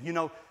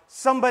reactivity.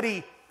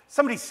 Somebody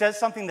says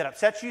something that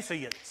upsets you, so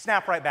you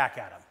snap right back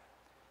at them.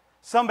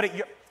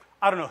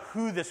 I don't know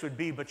who this would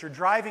be, but you're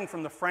driving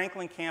from the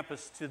Franklin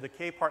campus to the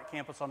K Park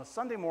campus on a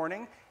Sunday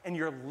morning, and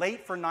you're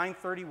late for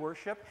 9:30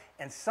 worship,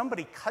 and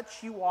somebody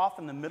cuts you off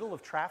in the middle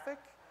of traffic,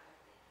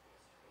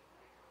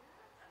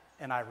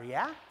 and I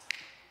react.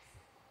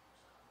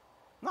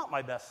 Not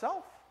my best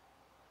self.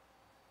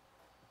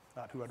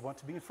 Not who I'd want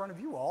to be in front of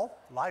you all,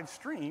 live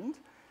streamed.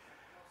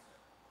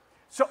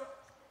 So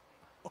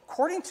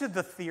according to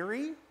the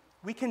theory,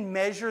 we can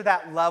measure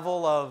that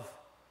level of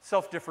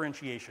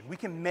self-differentiation. We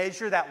can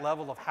measure that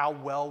level of how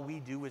well we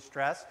do with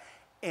stress.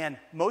 And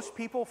most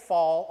people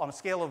fall, on a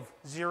scale of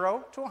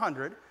 0 to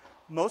 100,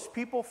 most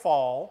people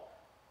fall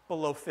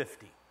below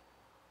 50.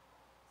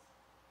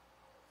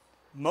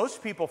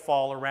 Most people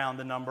fall around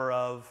the number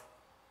of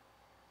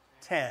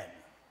 10.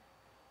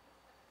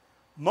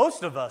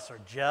 Most of us are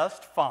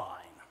just fine.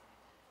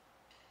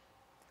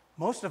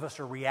 Most of us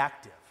are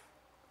reactive.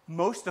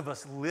 Most of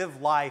us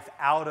live life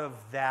out of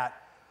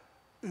that,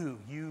 ooh,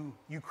 you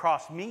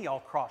cross me, I'll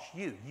cross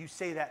you. You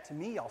say that to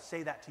me, I'll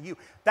say that to you.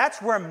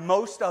 That's where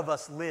most of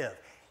us live.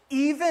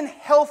 Even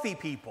healthy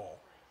people,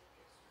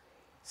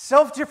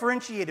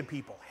 self-differentiated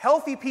people,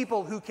 healthy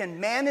people who can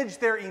manage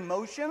their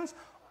emotions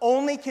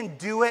only can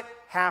do it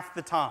half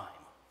the time,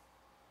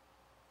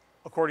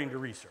 according to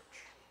research.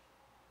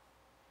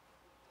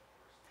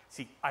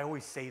 See, I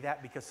always say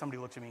that because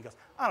somebody looks at me and goes,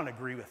 I don't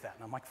agree with that.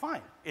 And I'm like,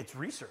 fine, it's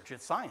research,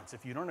 it's science.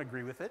 If you don't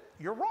agree with it,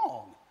 you're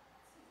wrong.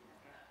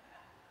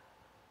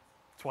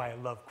 That's why I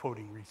love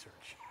quoting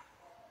research.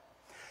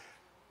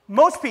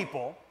 Most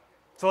people,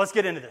 so let's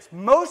get into this.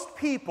 Most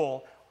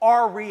people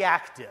are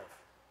reactive,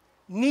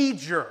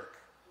 knee-jerk.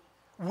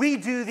 We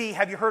do the,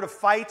 have you heard of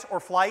fight or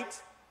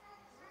flight?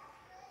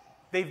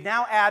 They've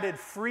now added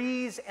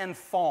freeze and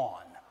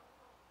fawn.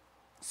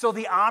 So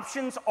the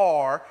options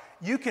are,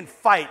 you can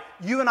fight.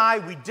 You and I,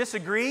 we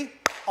disagree.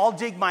 I'll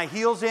dig my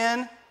heels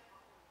in.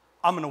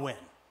 I'm going to win,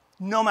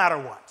 no matter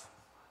what.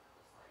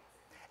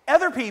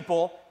 Other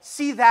people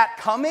see that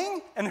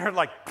coming, and they're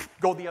like,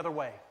 go the other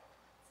way.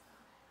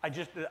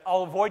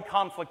 I'll avoid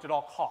conflict at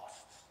all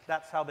costs.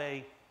 That's how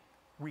they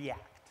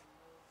react.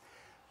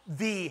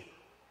 The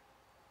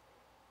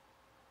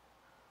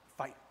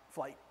fight,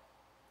 flight,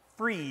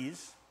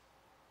 freeze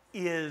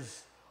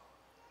is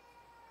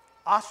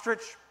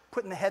ostrich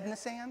putting the head in the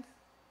sand.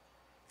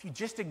 If you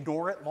just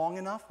ignore it long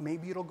enough,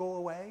 maybe it'll go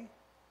away.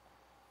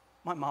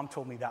 My mom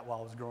told me that while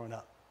I was growing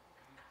up.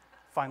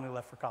 Finally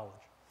left for college.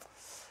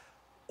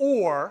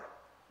 Or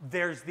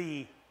there's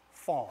the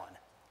fawn.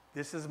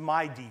 This is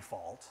my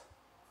default.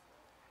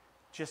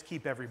 Just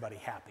keep everybody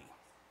happy.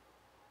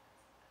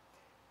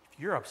 If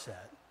you're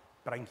upset,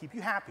 but I can keep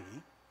you happy,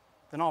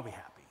 then I'll be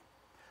happy.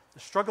 The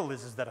struggle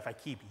is that if I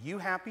keep you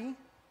happy,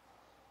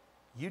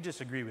 you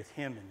disagree with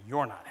him and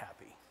you're not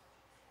happy.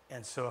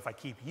 And so if I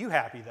keep you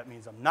happy, that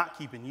means I'm not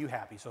keeping you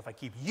happy. So if I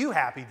keep you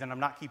happy, then I'm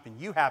not keeping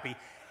you happy.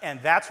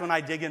 And that's when I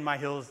dig in my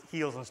heels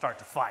and start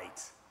to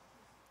fight.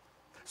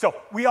 So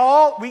we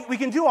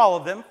can do all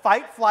of them,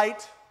 fight,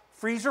 flight,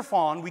 freeze, or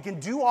fawn. We can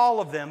do all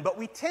of them, but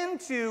we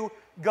tend to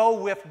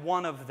go with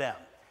one of them.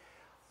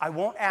 I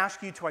won't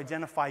ask you to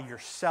identify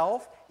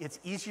yourself. It's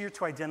easier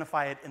to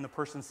identify it in the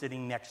person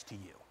sitting next to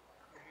you.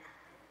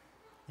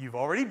 You've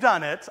already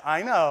done it,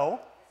 I know.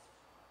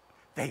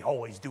 They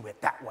always do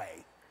it that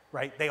way,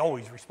 right? They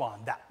always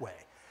respond that way.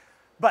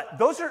 But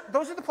those are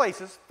the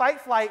places,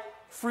 fight, flight,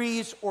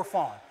 freeze, or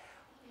fawn.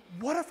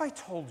 What if I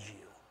told you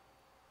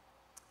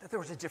that there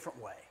was a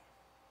different way,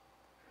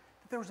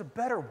 that there was a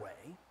better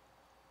way,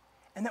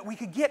 and that we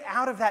could get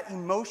out of that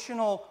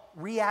emotional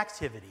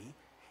reactivity,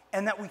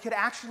 and that we could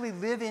actually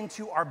live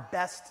into our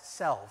best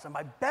selves? And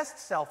by best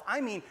self, I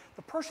mean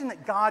the person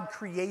that God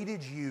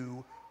created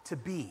you to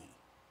be.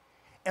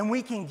 And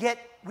we can get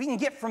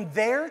from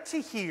there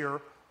to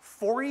here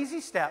 4 easy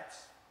steps.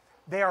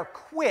 They are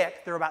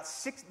quick. They're about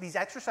these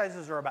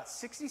exercises are about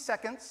 60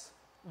 seconds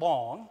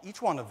long, each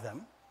one of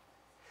them.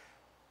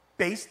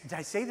 Did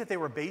I say that they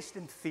were based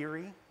in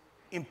theory,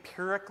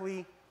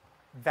 empirically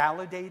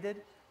validated?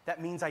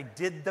 That means I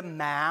did the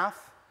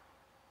math.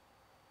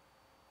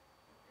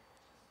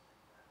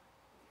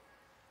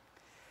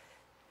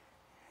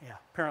 Yeah,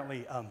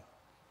 apparently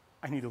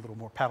I need a little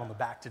more pat on the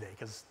back today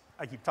because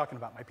I keep talking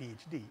about my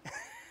PhD.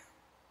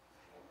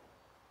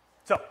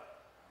 So,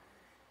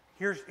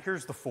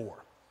 here's the 4.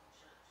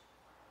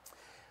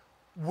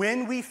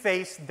 When we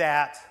face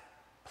that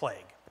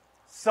plague,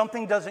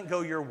 something doesn't go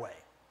your way,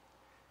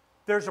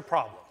 there's a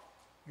problem.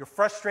 You're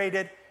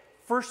frustrated.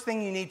 First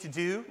thing you need to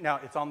do,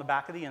 now it's on the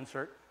back of the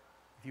insert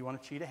if you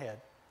want to cheat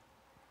ahead.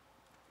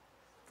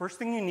 First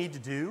thing you need to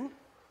do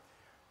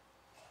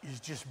is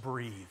just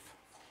breathe.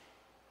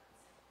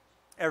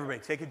 Everybody,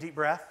 take a deep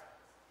breath.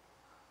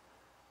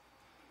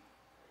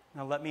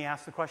 Now let me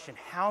ask the question,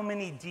 how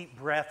many deep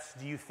breaths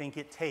do you think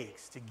it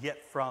takes to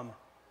get from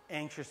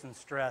anxious and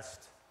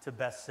stressed to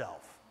best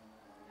self?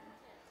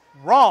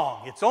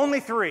 Wrong, it's only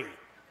 3.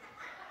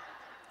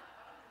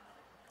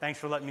 Thanks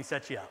for letting me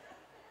set you up.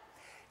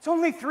 It's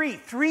only 3.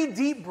 3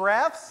 deep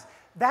breaths,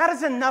 that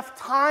is enough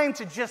time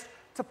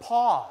to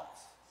pause.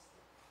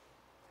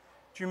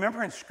 Do you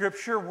remember in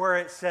Scripture where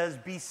it says,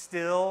 be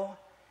still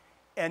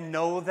and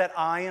know that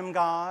I am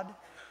God?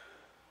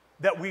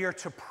 That we are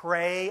to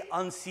pray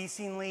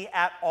unceasingly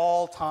at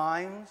all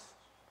times?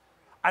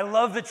 I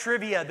love the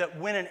trivia that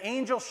when an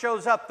angel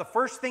shows up, the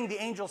first thing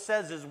the angel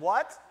says is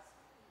what?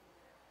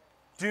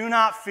 Do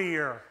not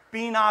fear.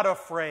 Be not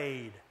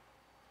afraid.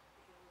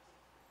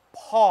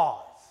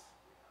 Pause.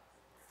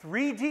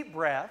 3 deep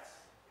breaths.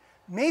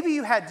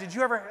 Maybe did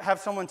you ever have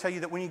someone tell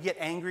you that when you get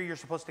angry, you're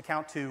supposed to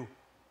count to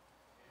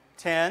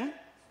 10?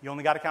 You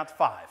only got to count to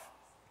 5.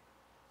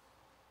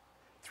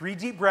 3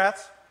 deep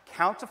breaths,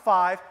 count to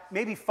 5.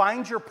 Maybe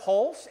find your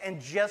pulse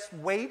and just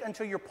wait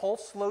until your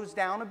pulse slows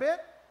down a bit.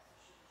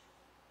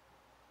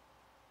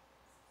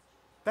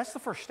 That's the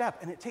first step,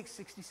 and it takes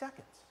 60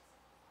 seconds.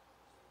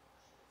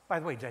 By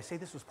the way, did I say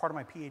this was part of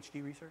my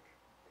PhD research?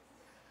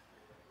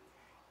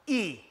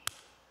 E.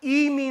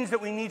 E means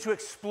that we need to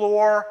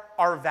explore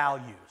our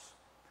values.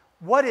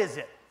 What is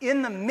it?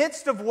 In the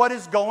midst of what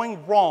is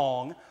going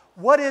wrong,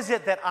 what is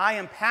it that I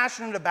am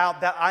passionate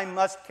about that I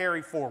must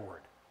carry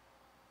forward?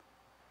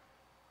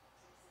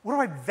 What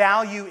do I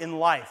value in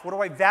life? What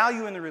do I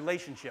value in the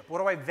relationship? What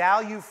do I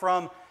value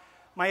from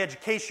my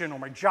education or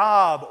my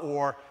job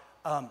or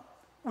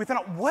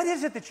what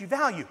is it that you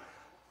value?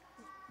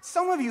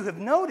 Some of you have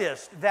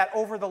noticed that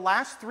over the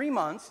last 3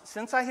 months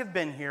since I have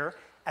been here,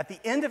 at the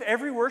end of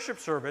every worship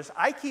service,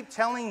 I keep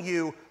telling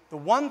you the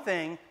one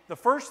thing, the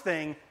first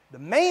thing, the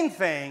main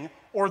thing,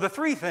 or the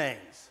 3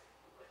 things.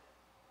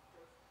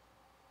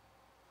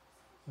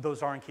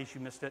 Those are, in case you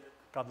missed it,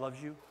 God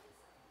loves you.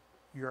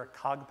 You're a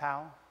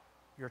cogpal.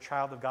 You're a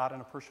child of God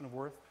and a person of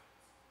worth.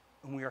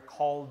 And we are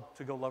called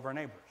to go love our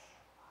neighbors.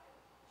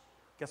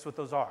 Guess what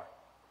those are?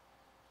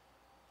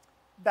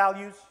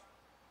 Values.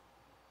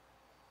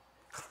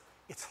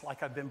 It's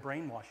like I've been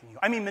brainwashing you.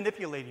 I mean,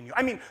 manipulating you.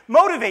 I mean,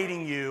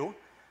 motivating you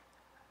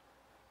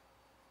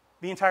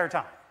the entire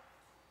time.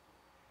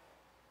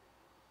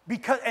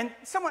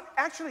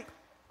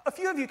 A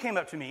few of you came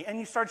up to me and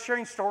you started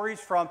sharing stories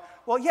from,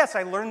 well, yes,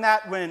 I learned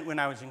that when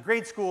I was in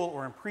grade school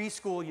or in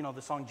preschool,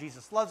 the song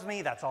Jesus Loves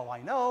Me, that's all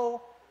I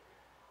know.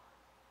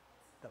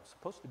 That was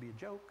supposed to be a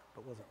joke,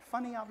 but wasn't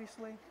funny,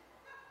 obviously.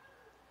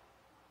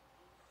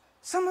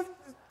 Some of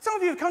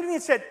you have come to me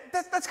and said,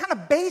 that's kind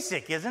of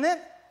basic, isn't it?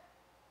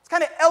 It's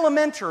kind of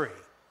elementary.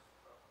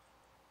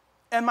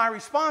 And my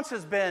response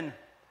has been,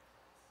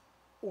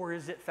 or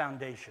is it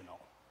foundational?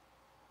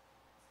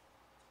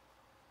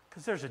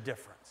 Because there's a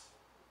difference.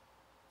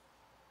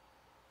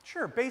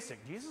 Sure,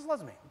 basic. Jesus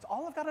loves me. It's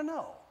all I've got to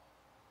know.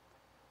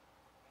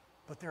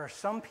 But there are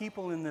some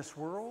people in this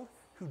world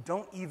who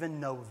don't even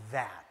know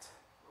that.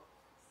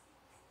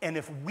 And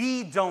if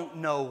we don't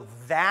know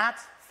that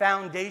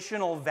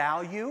foundational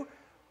value,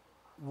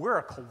 we're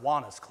a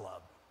Kiwanis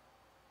Club.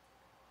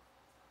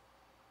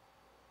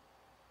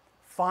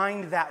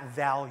 Find that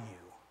value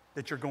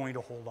that you're going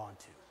to hold on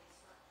to.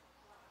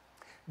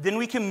 Then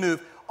we can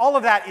move. All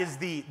of that is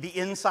the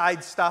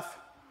inside stuff,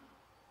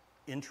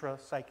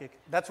 intra-psychic.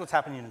 That's what's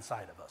happening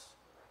inside of us.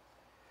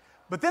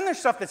 But then there's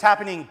stuff that's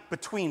happening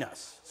between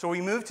us. So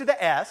we move to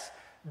the S.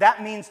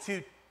 That means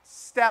to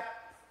step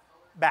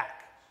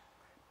back.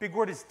 Big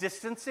word is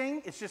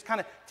distancing. It's just kind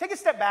of take a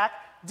step back,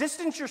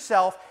 distance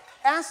yourself,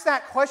 ask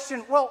that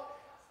question, well,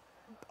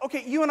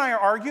 okay, you and I are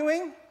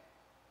arguing.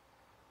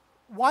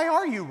 Why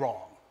are you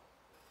wrong?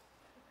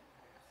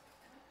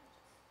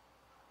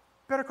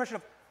 Better question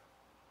of,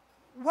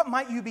 what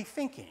might you be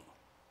thinking?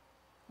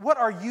 What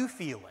are you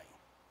feeling?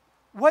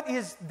 What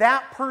is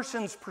that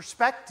person's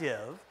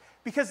perspective?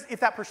 Because if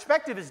that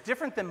perspective is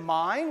different than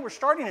mine, we're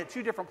starting at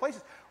 2 different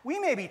places. We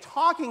may be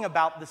talking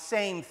about the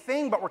same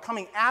thing, but we're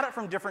coming at it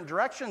from different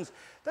directions.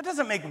 That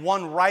doesn't make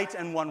one right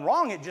and one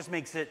wrong. It just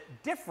makes it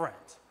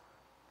different.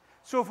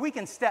 So if we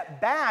can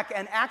step back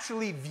and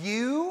actually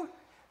view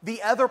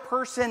the other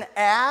person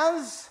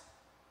as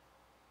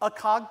a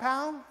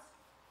cogpal,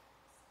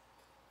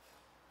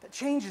 that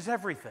changes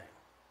everything.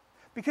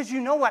 Because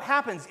you know what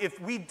happens if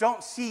we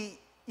don't see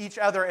each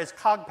other as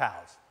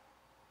cogpals.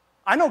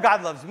 I know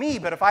God loves me,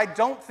 but if I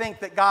don't think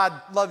that God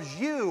loves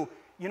you,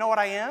 you know what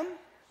I am?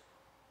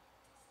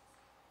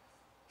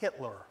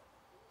 Hitler.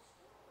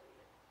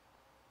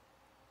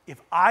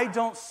 If I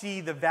don't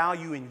see the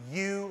value in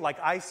you like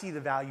I see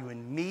the value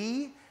in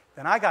me,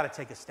 then I got to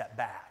take a step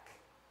back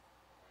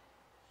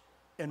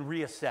and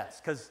reassess.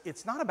 Because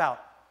it's not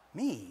about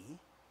me,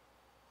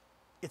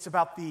 it's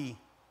about the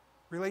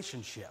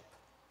relationship.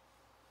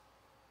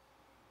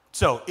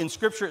 So in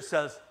Scripture it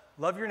says,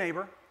 love your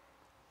neighbor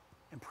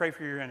and pray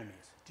for your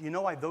enemies. Do you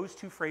know why those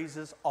 2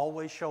 phrases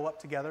always show up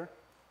together?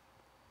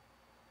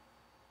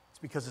 It's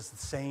because it's the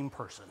same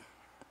person.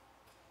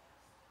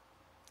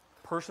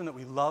 The person that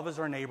we love as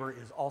our neighbor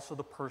is also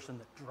the person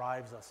that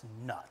drives us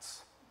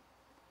nuts.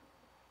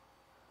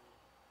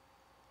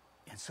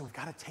 And so we've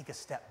got to take a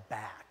step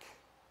back.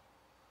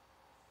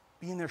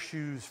 Be in their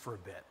shoes for a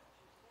bit.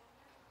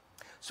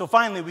 So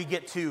finally we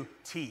get to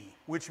T,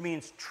 which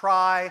means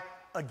try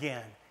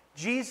again.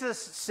 Jesus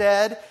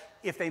said,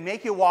 if they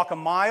make you walk a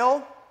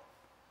mile,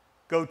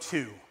 go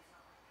 2.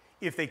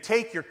 If they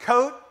take your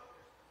coat,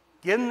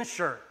 give them the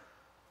shirt.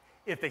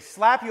 If they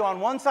slap you on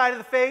one side of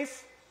the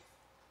face,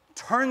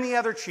 turn the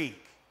other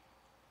cheek.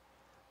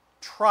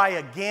 Try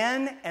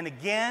again and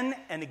again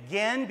and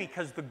again,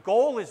 because the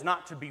goal is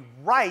not to be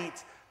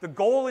right, the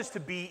goal is to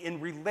be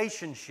in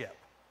relationship.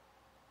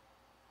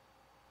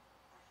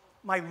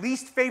 My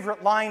least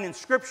favorite line in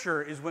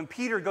Scripture is when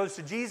Peter goes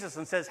to Jesus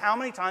and says, how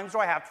many times do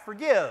I have to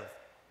forgive?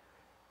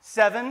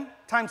 7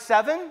 times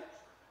 7,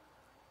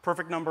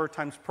 perfect number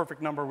times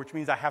perfect number, which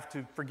means I have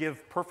to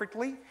forgive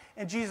perfectly.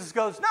 And Jesus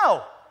goes,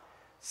 no,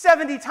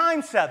 70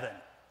 times 7,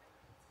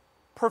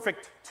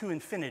 perfect to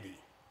infinity.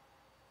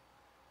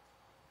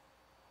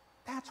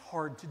 That's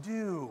hard to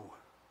do.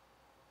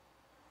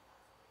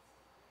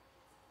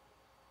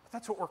 But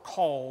that's what we're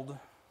called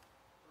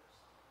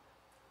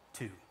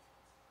to.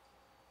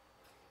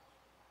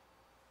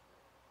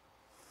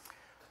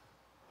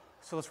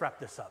 So let's wrap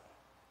this up.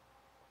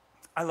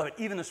 I love it.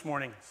 Even this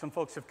morning, some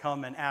folks have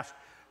come and asked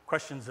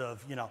questions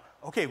of,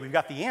 okay, we've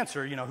got the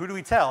answer, who do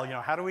we tell?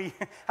 How do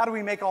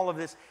we make all of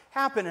this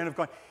happen? And I'm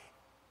going,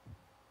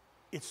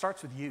 it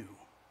starts with you.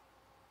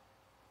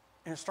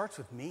 And it starts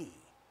with me.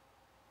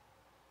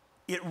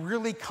 It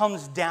really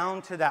comes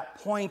down to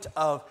that point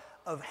of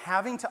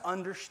having to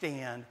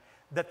understand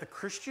that the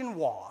Christian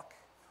walk,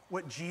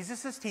 what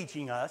Jesus is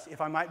teaching us,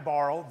 if I might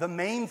borrow, the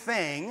main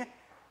thing,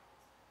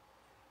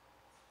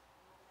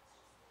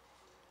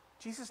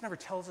 Jesus never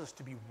tells us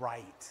to be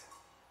right.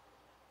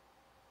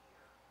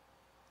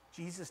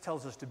 Jesus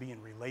tells us to be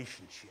in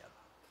relationship.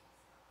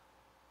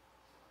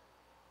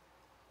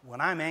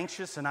 When I'm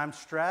anxious and I'm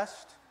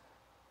stressed,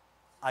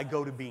 I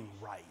go to being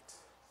right.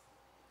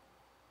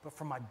 But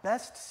for my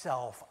best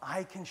self,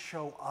 I can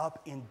show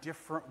up in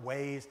different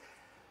ways.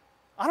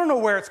 I don't know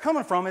where it's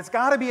coming from. It's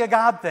got to be a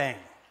God thing.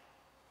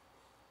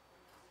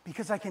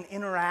 Because I can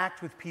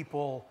interact with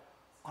people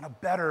on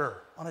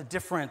a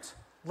different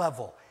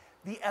level.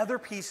 The other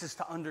piece is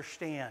to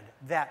understand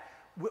that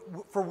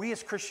for we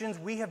as Christians,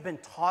 we have been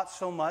taught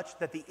so much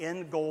that the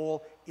end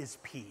goal is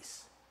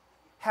peace.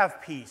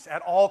 Have peace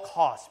at all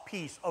costs.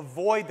 Peace.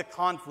 Avoid the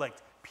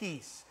conflict.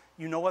 Peace.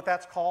 You know what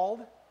that's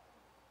called?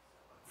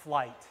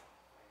 Flight.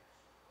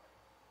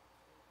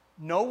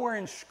 Nowhere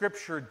in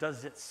Scripture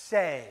does it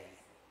say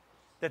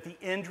that the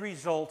end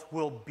result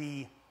will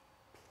be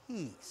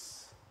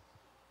peace.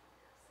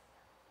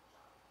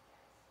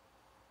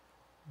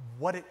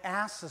 What it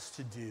asks us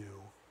to do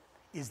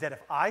is that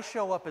if I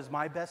show up as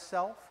my best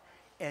self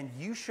and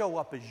you show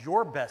up as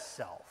your best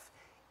self,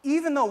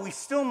 even though we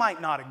still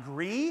might not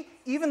agree,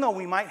 even though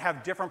we might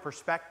have different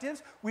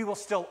perspectives, we will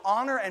still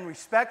honor and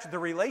respect. The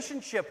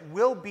relationship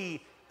will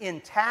be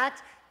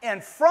intact.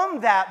 And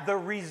from that, the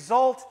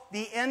result,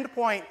 the end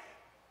point,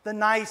 the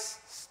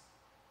nice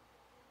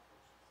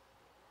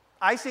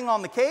icing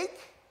on the cake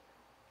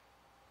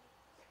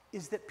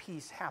is that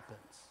peace happens.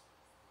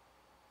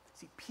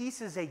 See,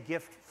 peace is a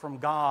gift from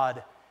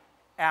God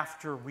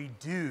after we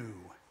do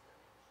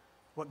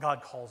what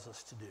God calls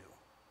us to do.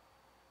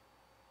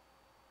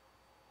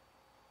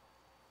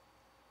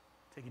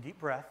 Take a deep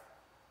breath.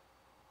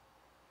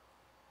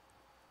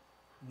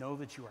 Know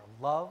that you are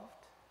loved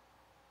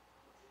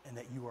and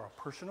that you are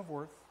a person of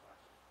worth.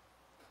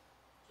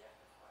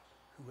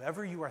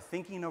 Whoever you are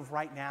thinking of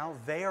right now,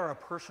 they are a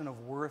person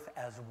of worth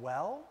as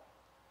well.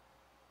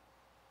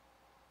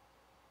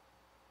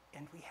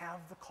 And we have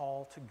the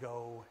call to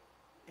go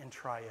and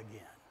try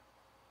again.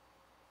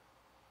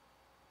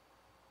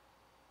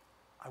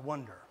 I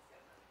wonder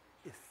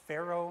if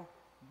Pharaoh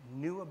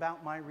knew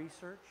about my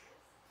research,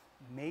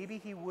 maybe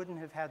he wouldn't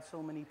have had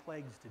so many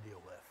plagues to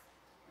deal with.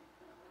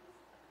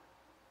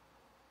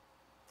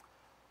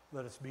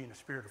 Let us be in a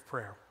spirit of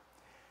prayer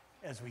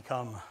as we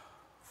come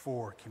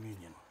for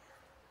communion.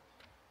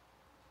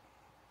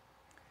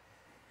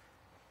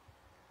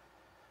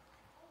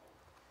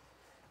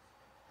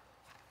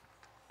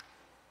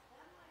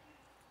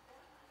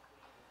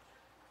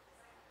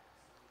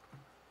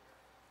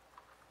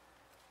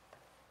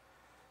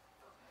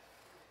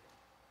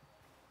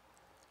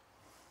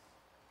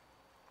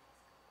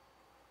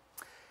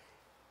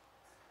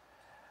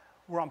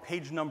 We're on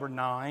page number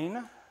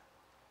 9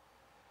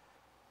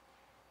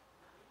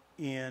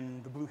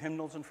 in the blue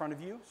hymnals in front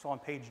of you. So on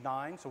page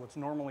 9, so it's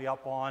normally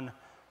up on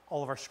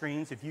all of our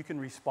screens. If you can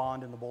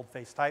respond in the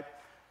boldface type,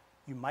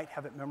 you might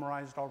have it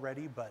memorized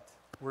already, but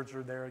words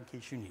are there in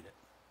case you need it.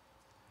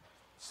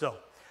 So,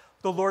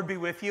 the Lord be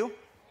with you.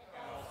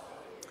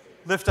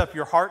 Lift up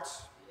your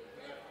hearts.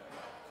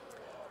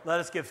 Let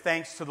us give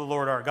thanks to the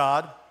Lord our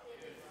God.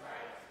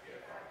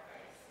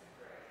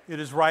 It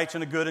is right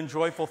and a good and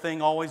joyful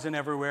thing always and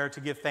everywhere to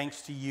give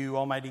thanks to you,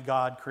 Almighty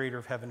God, creator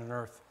of heaven and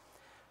earth.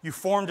 You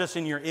formed us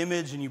in your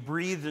image and you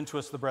breathed into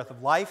us the breath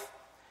of life.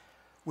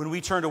 When we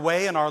turned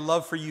away and our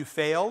love for you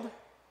failed,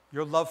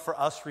 your love for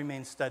us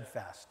remained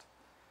steadfast.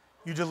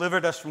 You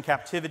delivered us from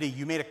captivity.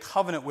 You made a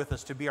covenant with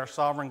us to be our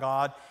sovereign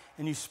God,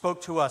 and you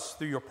spoke to us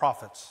through your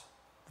prophets,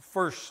 the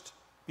first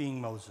being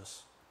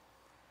Moses.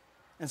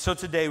 And so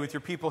today, with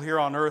your people here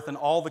on earth and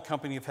all the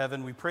company of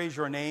heaven, we praise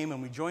your name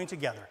and we join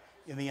together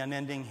in the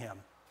unending hymn.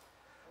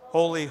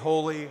 Holy,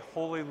 holy,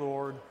 holy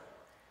Lord,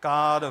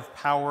 God of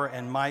power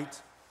and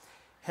might,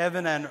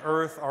 heaven and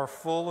earth are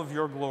full of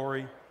your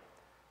glory.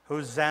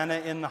 Hosanna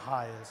in the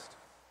highest.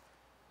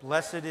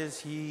 Blessed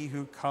is he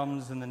who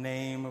comes in the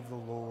name of the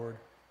Lord.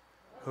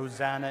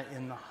 Hosanna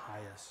in the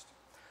highest.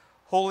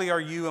 Holy are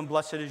you and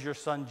blessed is your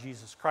Son,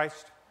 Jesus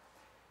Christ.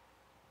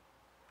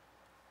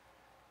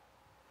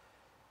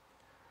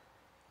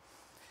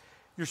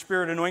 Your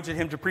Spirit anointed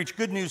him to preach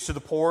good news to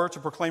the poor, to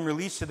proclaim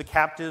release to the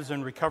captives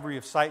and recovery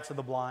of sight to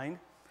the blind,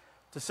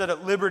 to set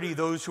at liberty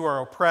those who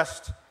are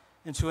oppressed,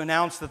 and to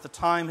announce that the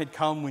time had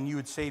come when you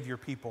would save your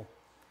people.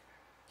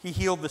 He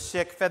healed the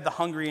sick, fed the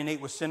hungry, and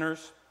ate with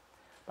sinners.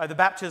 By the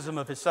baptism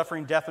of his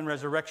suffering, death, and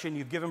resurrection,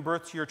 you've given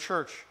birth to your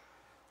church,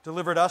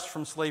 delivered us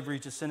from slavery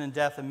to sin and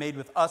death, and made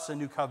with us a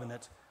new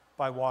covenant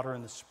by water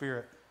and the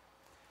Spirit.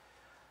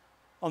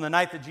 On the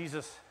night that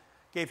Jesus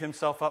gave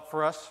himself up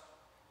for us,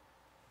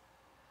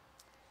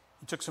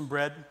 he took some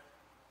bread,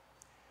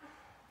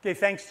 gave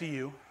thanks to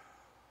you,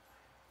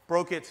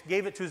 broke it,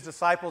 gave it to his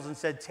disciples, and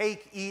said,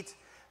 "Take, eat.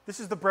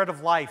 This is the bread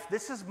of life.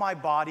 This is my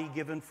body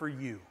given for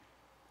you.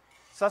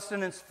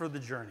 Sustenance for the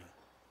journey.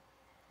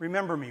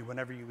 Remember me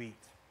whenever you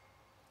eat."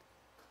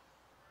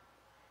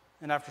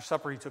 And after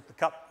supper, he took the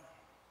cup,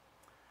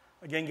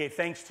 again gave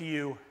thanks to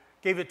you,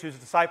 gave it to his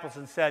disciples,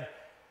 and said,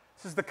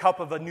 "This is the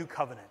cup of a new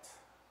covenant,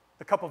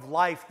 the cup of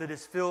life that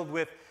is filled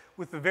with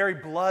the very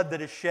blood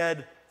that is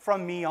shed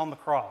from me on the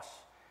cross.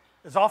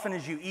 As often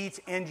as you eat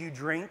and you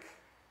drink,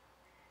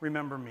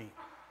 remember me."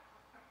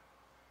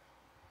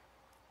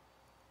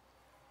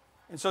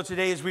 And so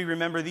today, as we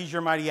remember these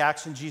your mighty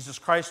acts in Jesus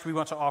Christ, we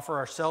want to offer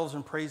ourselves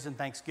in praise and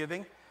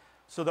thanksgiving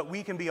so that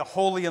we can be a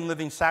holy and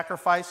living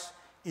sacrifice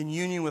in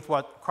union with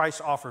what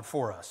Christ offered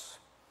for us.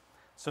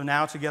 So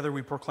now together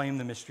we proclaim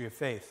the mystery of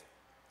faith.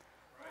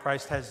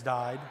 Christ has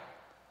died.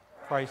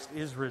 Christ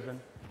is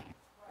risen.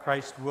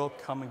 Christ will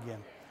come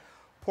again.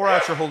 Pour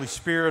out your Holy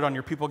Spirit on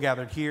your people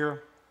gathered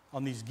here,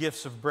 on these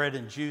gifts of bread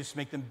and juice.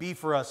 Make them be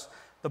for us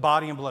the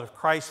body and blood of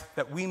Christ,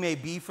 that we may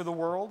be for the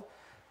world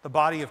the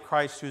body of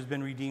Christ who has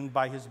been redeemed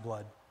by his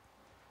blood.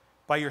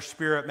 By your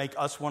Spirit, make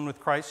us one with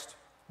Christ,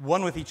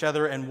 one with each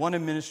other, and one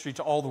in ministry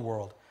to all the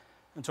world,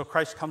 until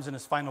Christ comes in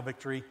his final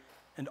victory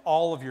and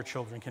all of your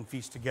children can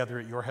feast together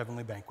at your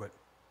heavenly banquet.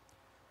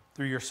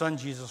 Through your Son,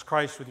 Jesus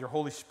Christ, with your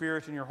Holy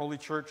Spirit and your holy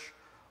church,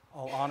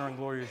 all honor and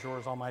glory is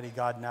yours, Almighty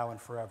God, now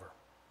and forever.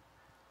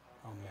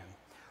 Amen.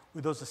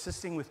 With those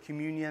assisting with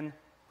communion,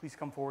 please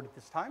come forward at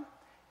this time,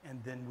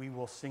 and then we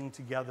will sing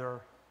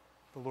together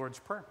the Lord's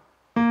Prayer.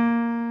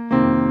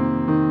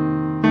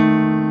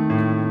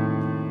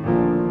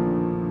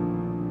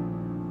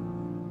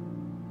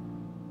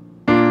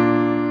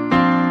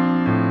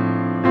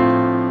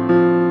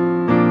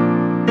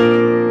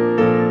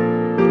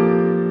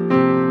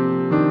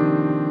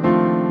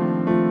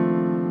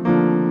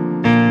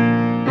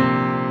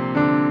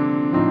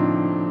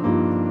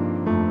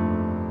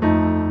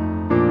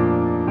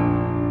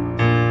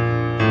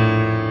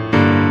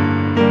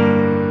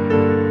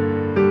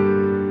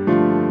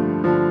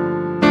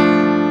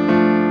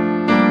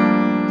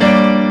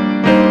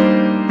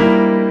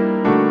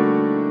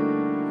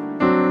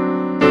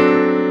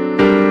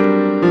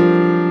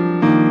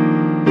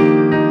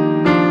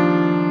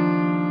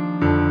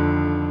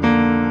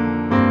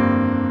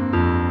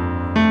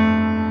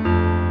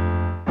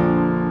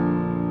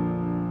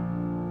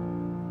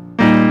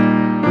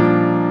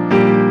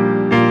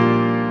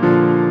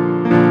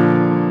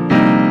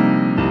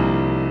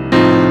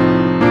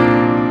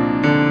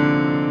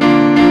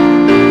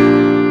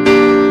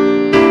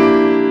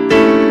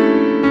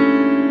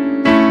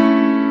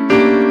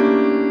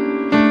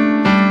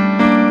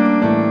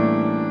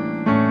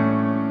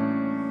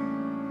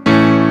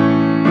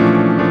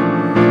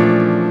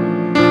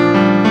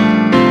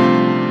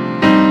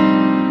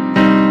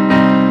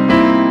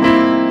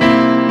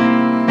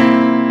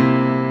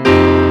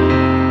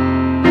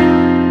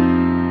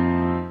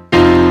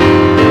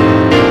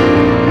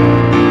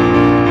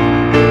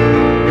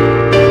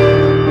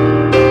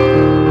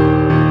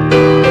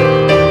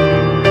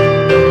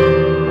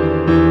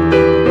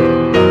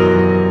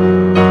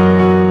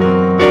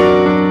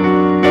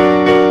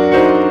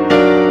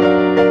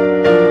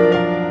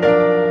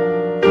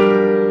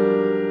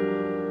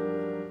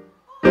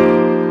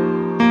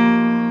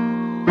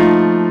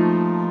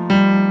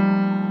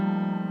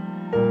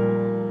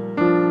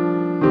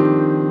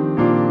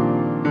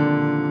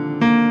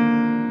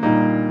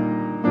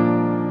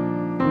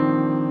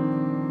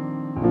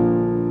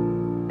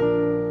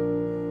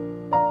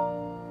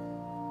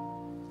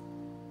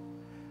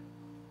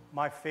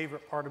 My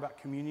favorite part about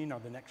communion are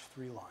the next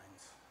three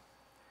lines.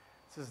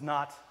 This is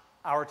not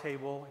our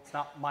table, it's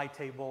not my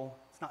table,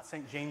 it's not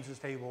St. James's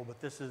table,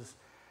 but this is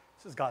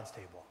God's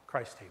table,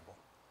 Christ's table,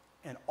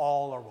 and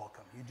all are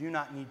welcome. You do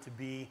not need to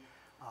be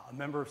a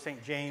member of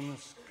St.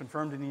 James,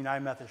 confirmed in the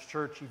United Methodist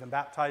Church, even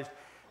baptized.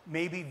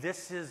 Maybe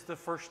this is the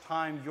first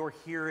time you're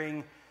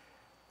hearing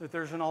that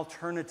there's an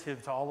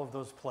alternative to all of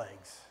those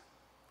plagues,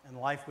 and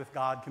life with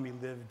God can be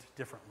lived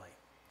differently.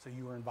 So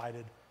you are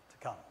invited to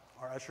come.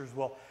 Our ushers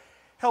will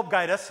help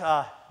guide us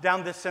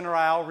down this center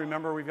aisle.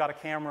 Remember, we've got a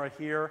camera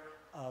here.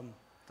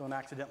 Don't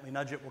accidentally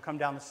nudge it. We'll come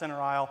down the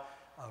center aisle,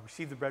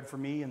 receive the bread for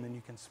me, and then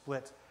you can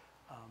split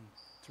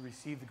to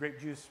receive the grape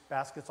juice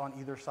baskets on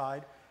either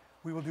side.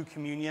 We will do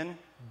communion,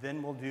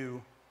 then we'll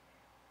do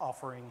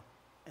offering,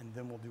 and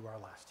then we'll do our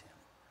last hymn.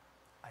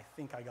 I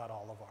think I got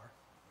all of our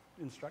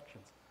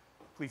instructions.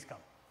 Please come.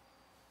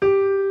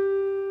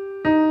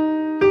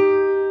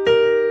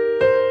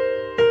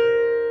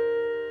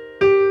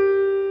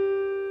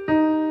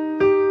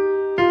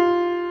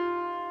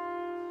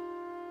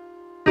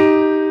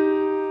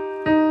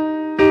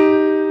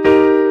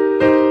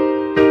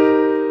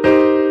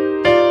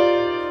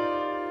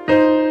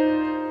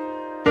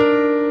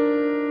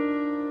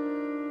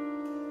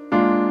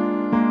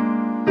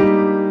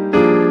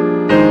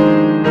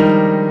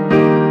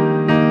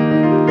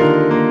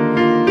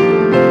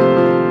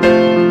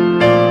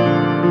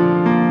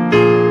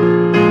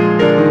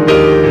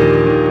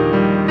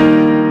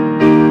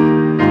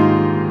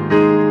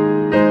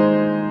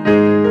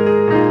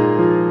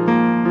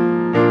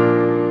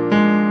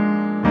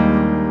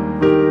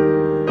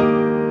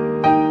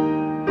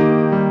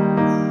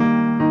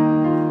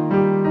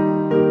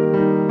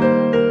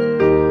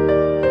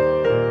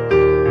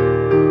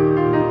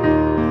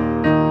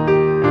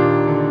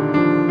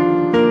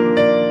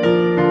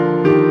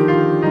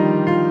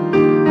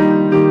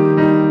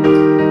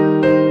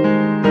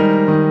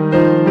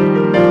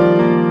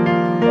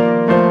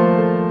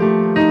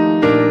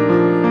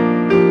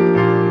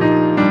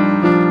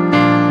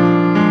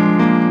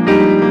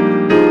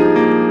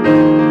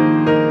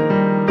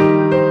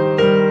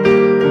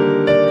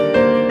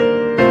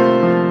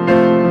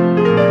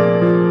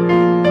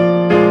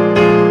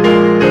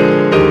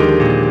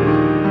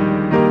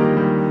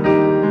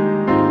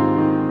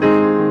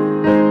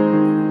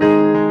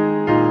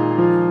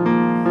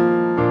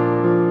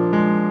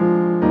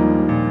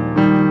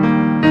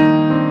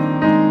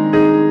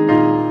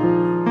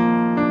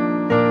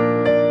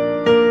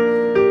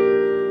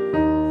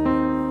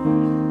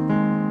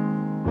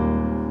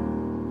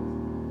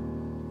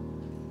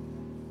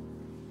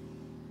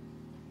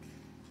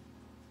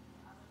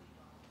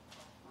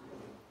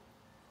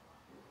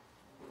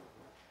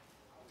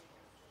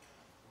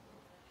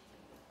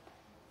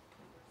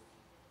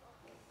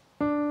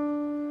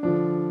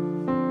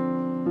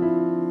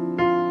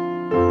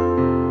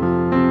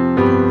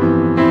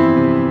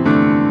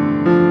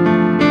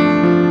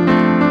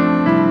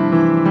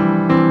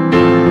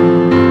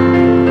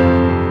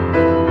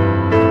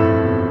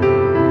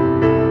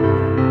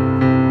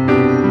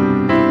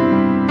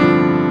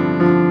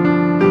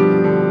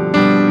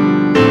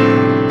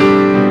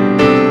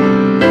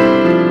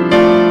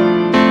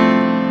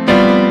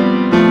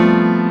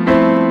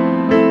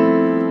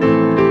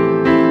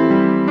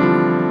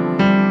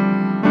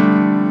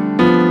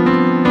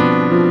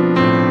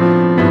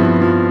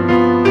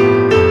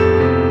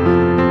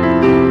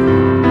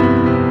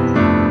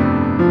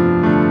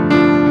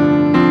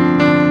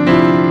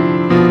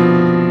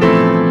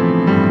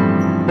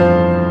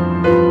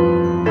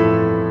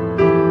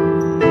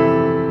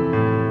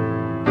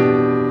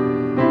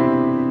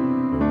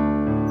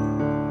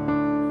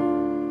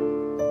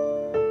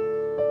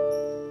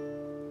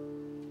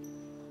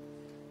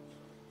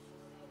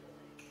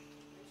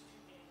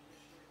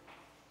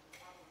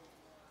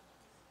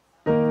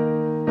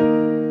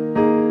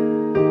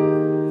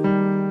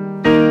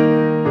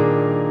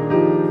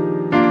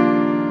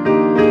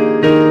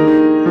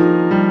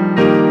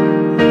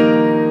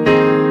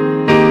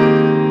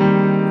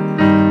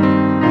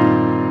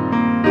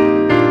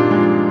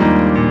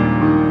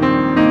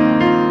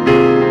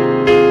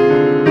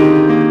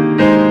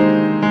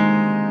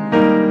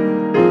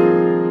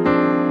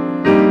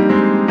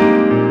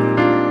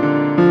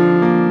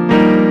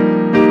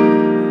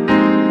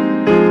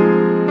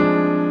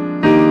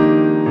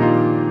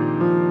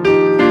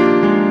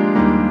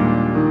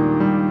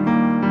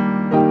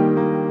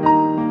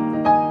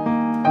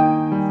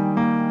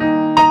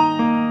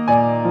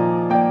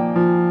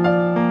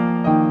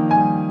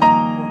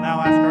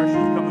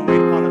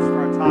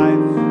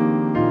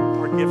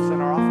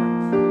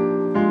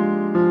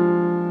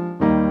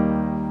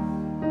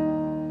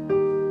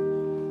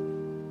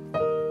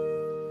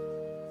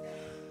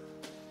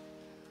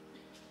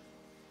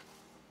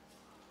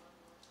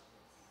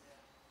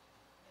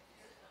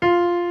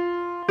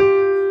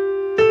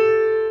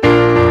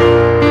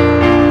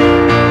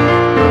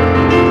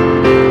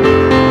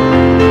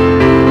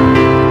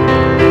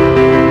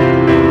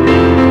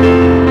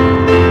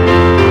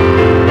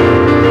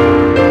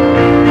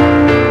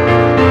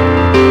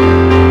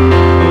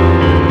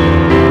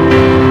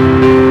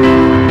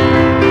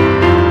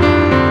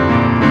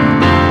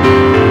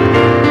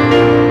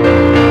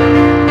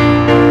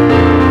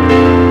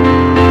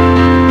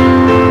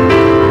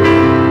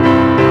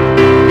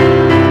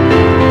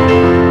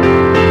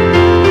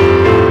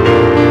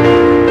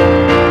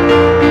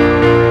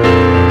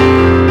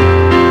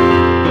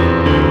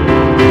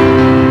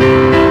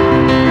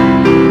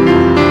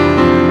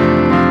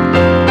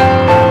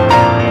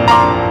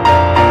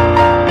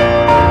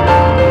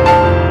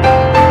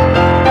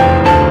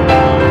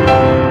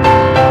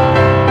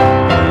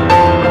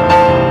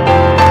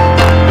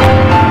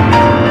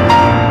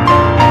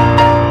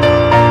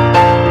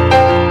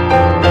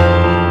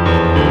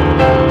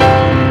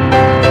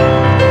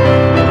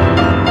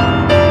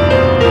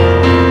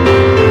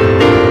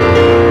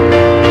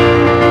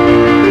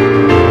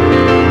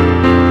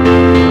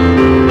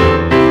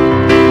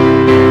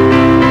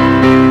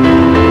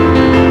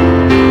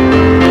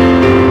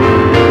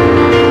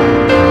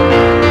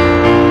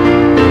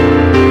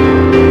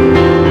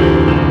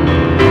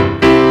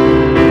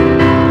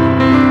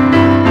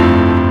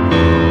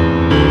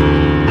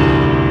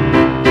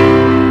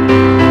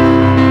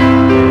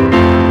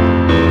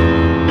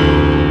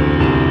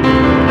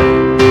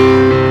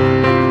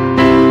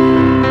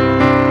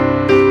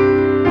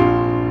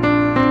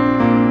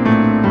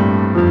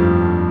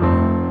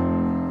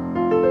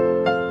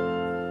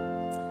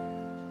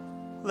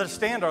 Let us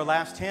stand, our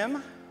last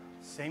hymn.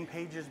 Same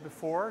page as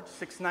before,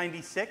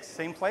 696,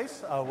 same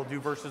place. We'll do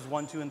verses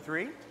 1, 2, and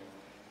 3.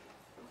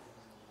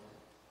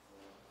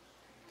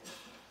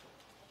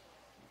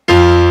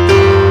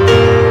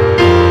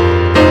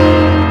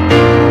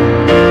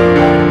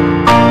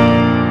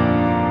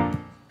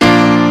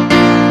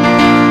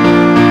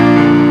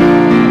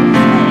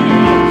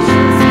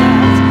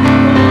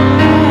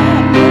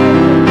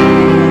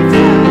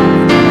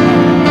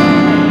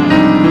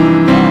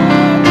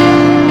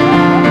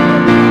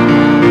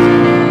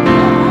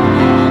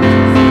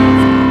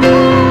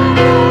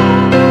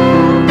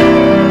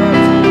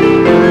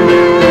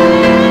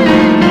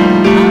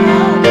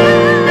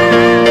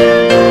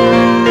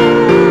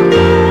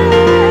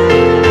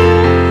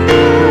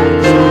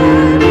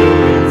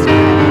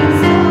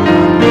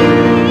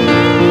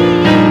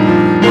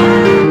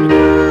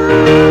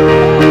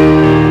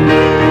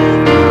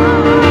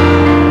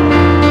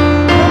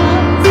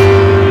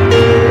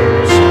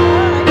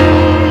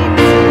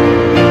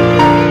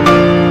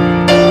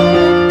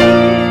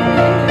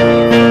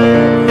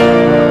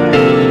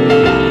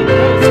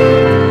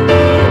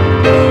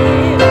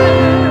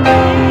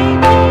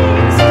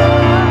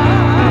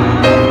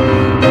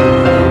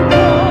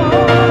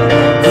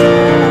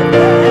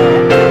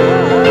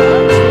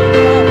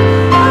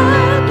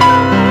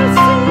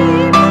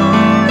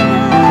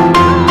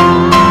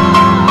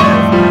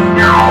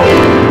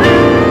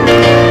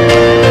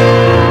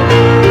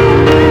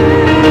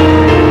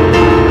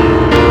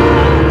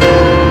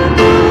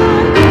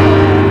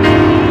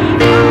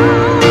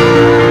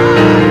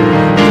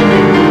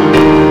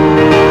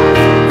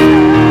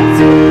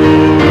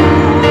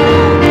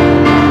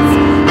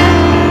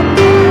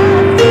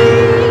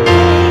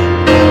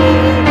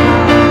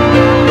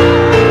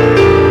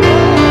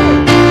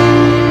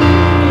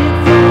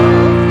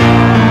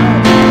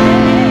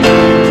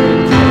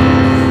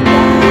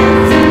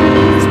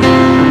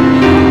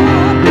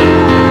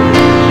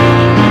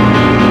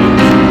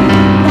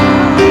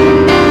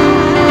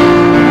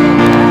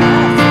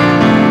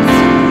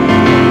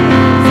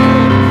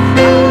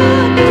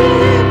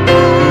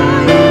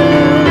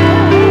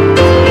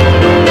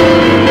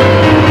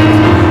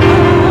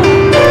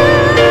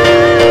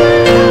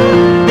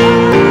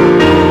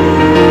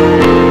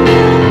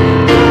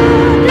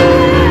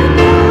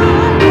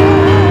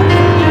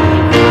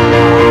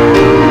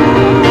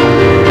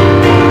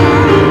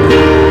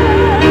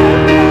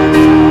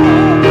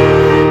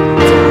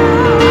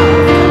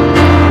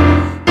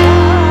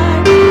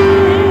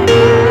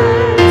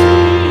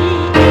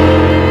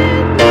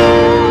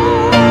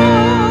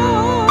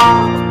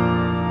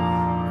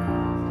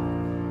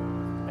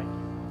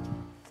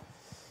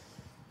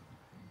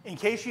 In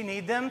case you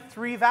need them,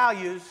 3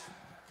 values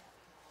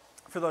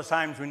for those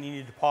times when you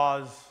need to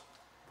pause,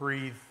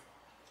 breathe,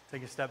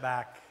 take a step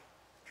back,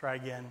 try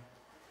again.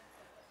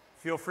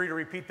 Feel free to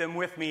repeat them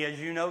with me as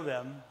you know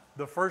them.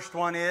 The first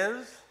one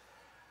is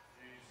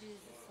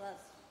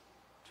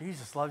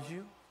Jesus loves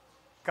you.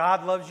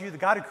 God loves you. The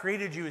God who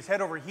created you is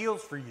head over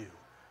heels for you.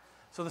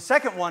 So the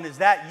second one is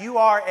that you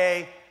are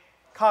a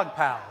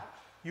cogpal.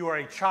 You are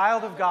a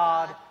child of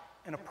God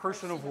and a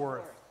person of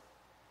worth.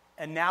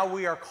 And now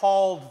we are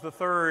called, the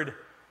third,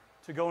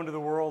 to go into the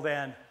world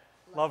and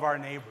love our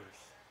neighbors.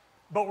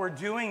 But we're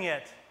doing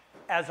it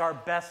as our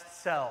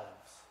best selves.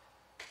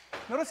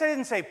 Notice I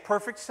didn't say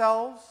perfect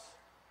selves,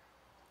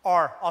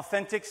 our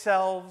authentic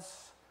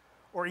selves,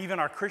 or even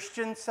our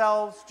Christian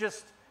selves,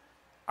 just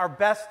our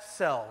best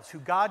selves, who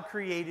God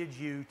created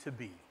you to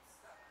be.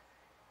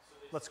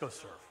 Let's go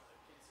serve.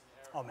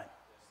 Amen.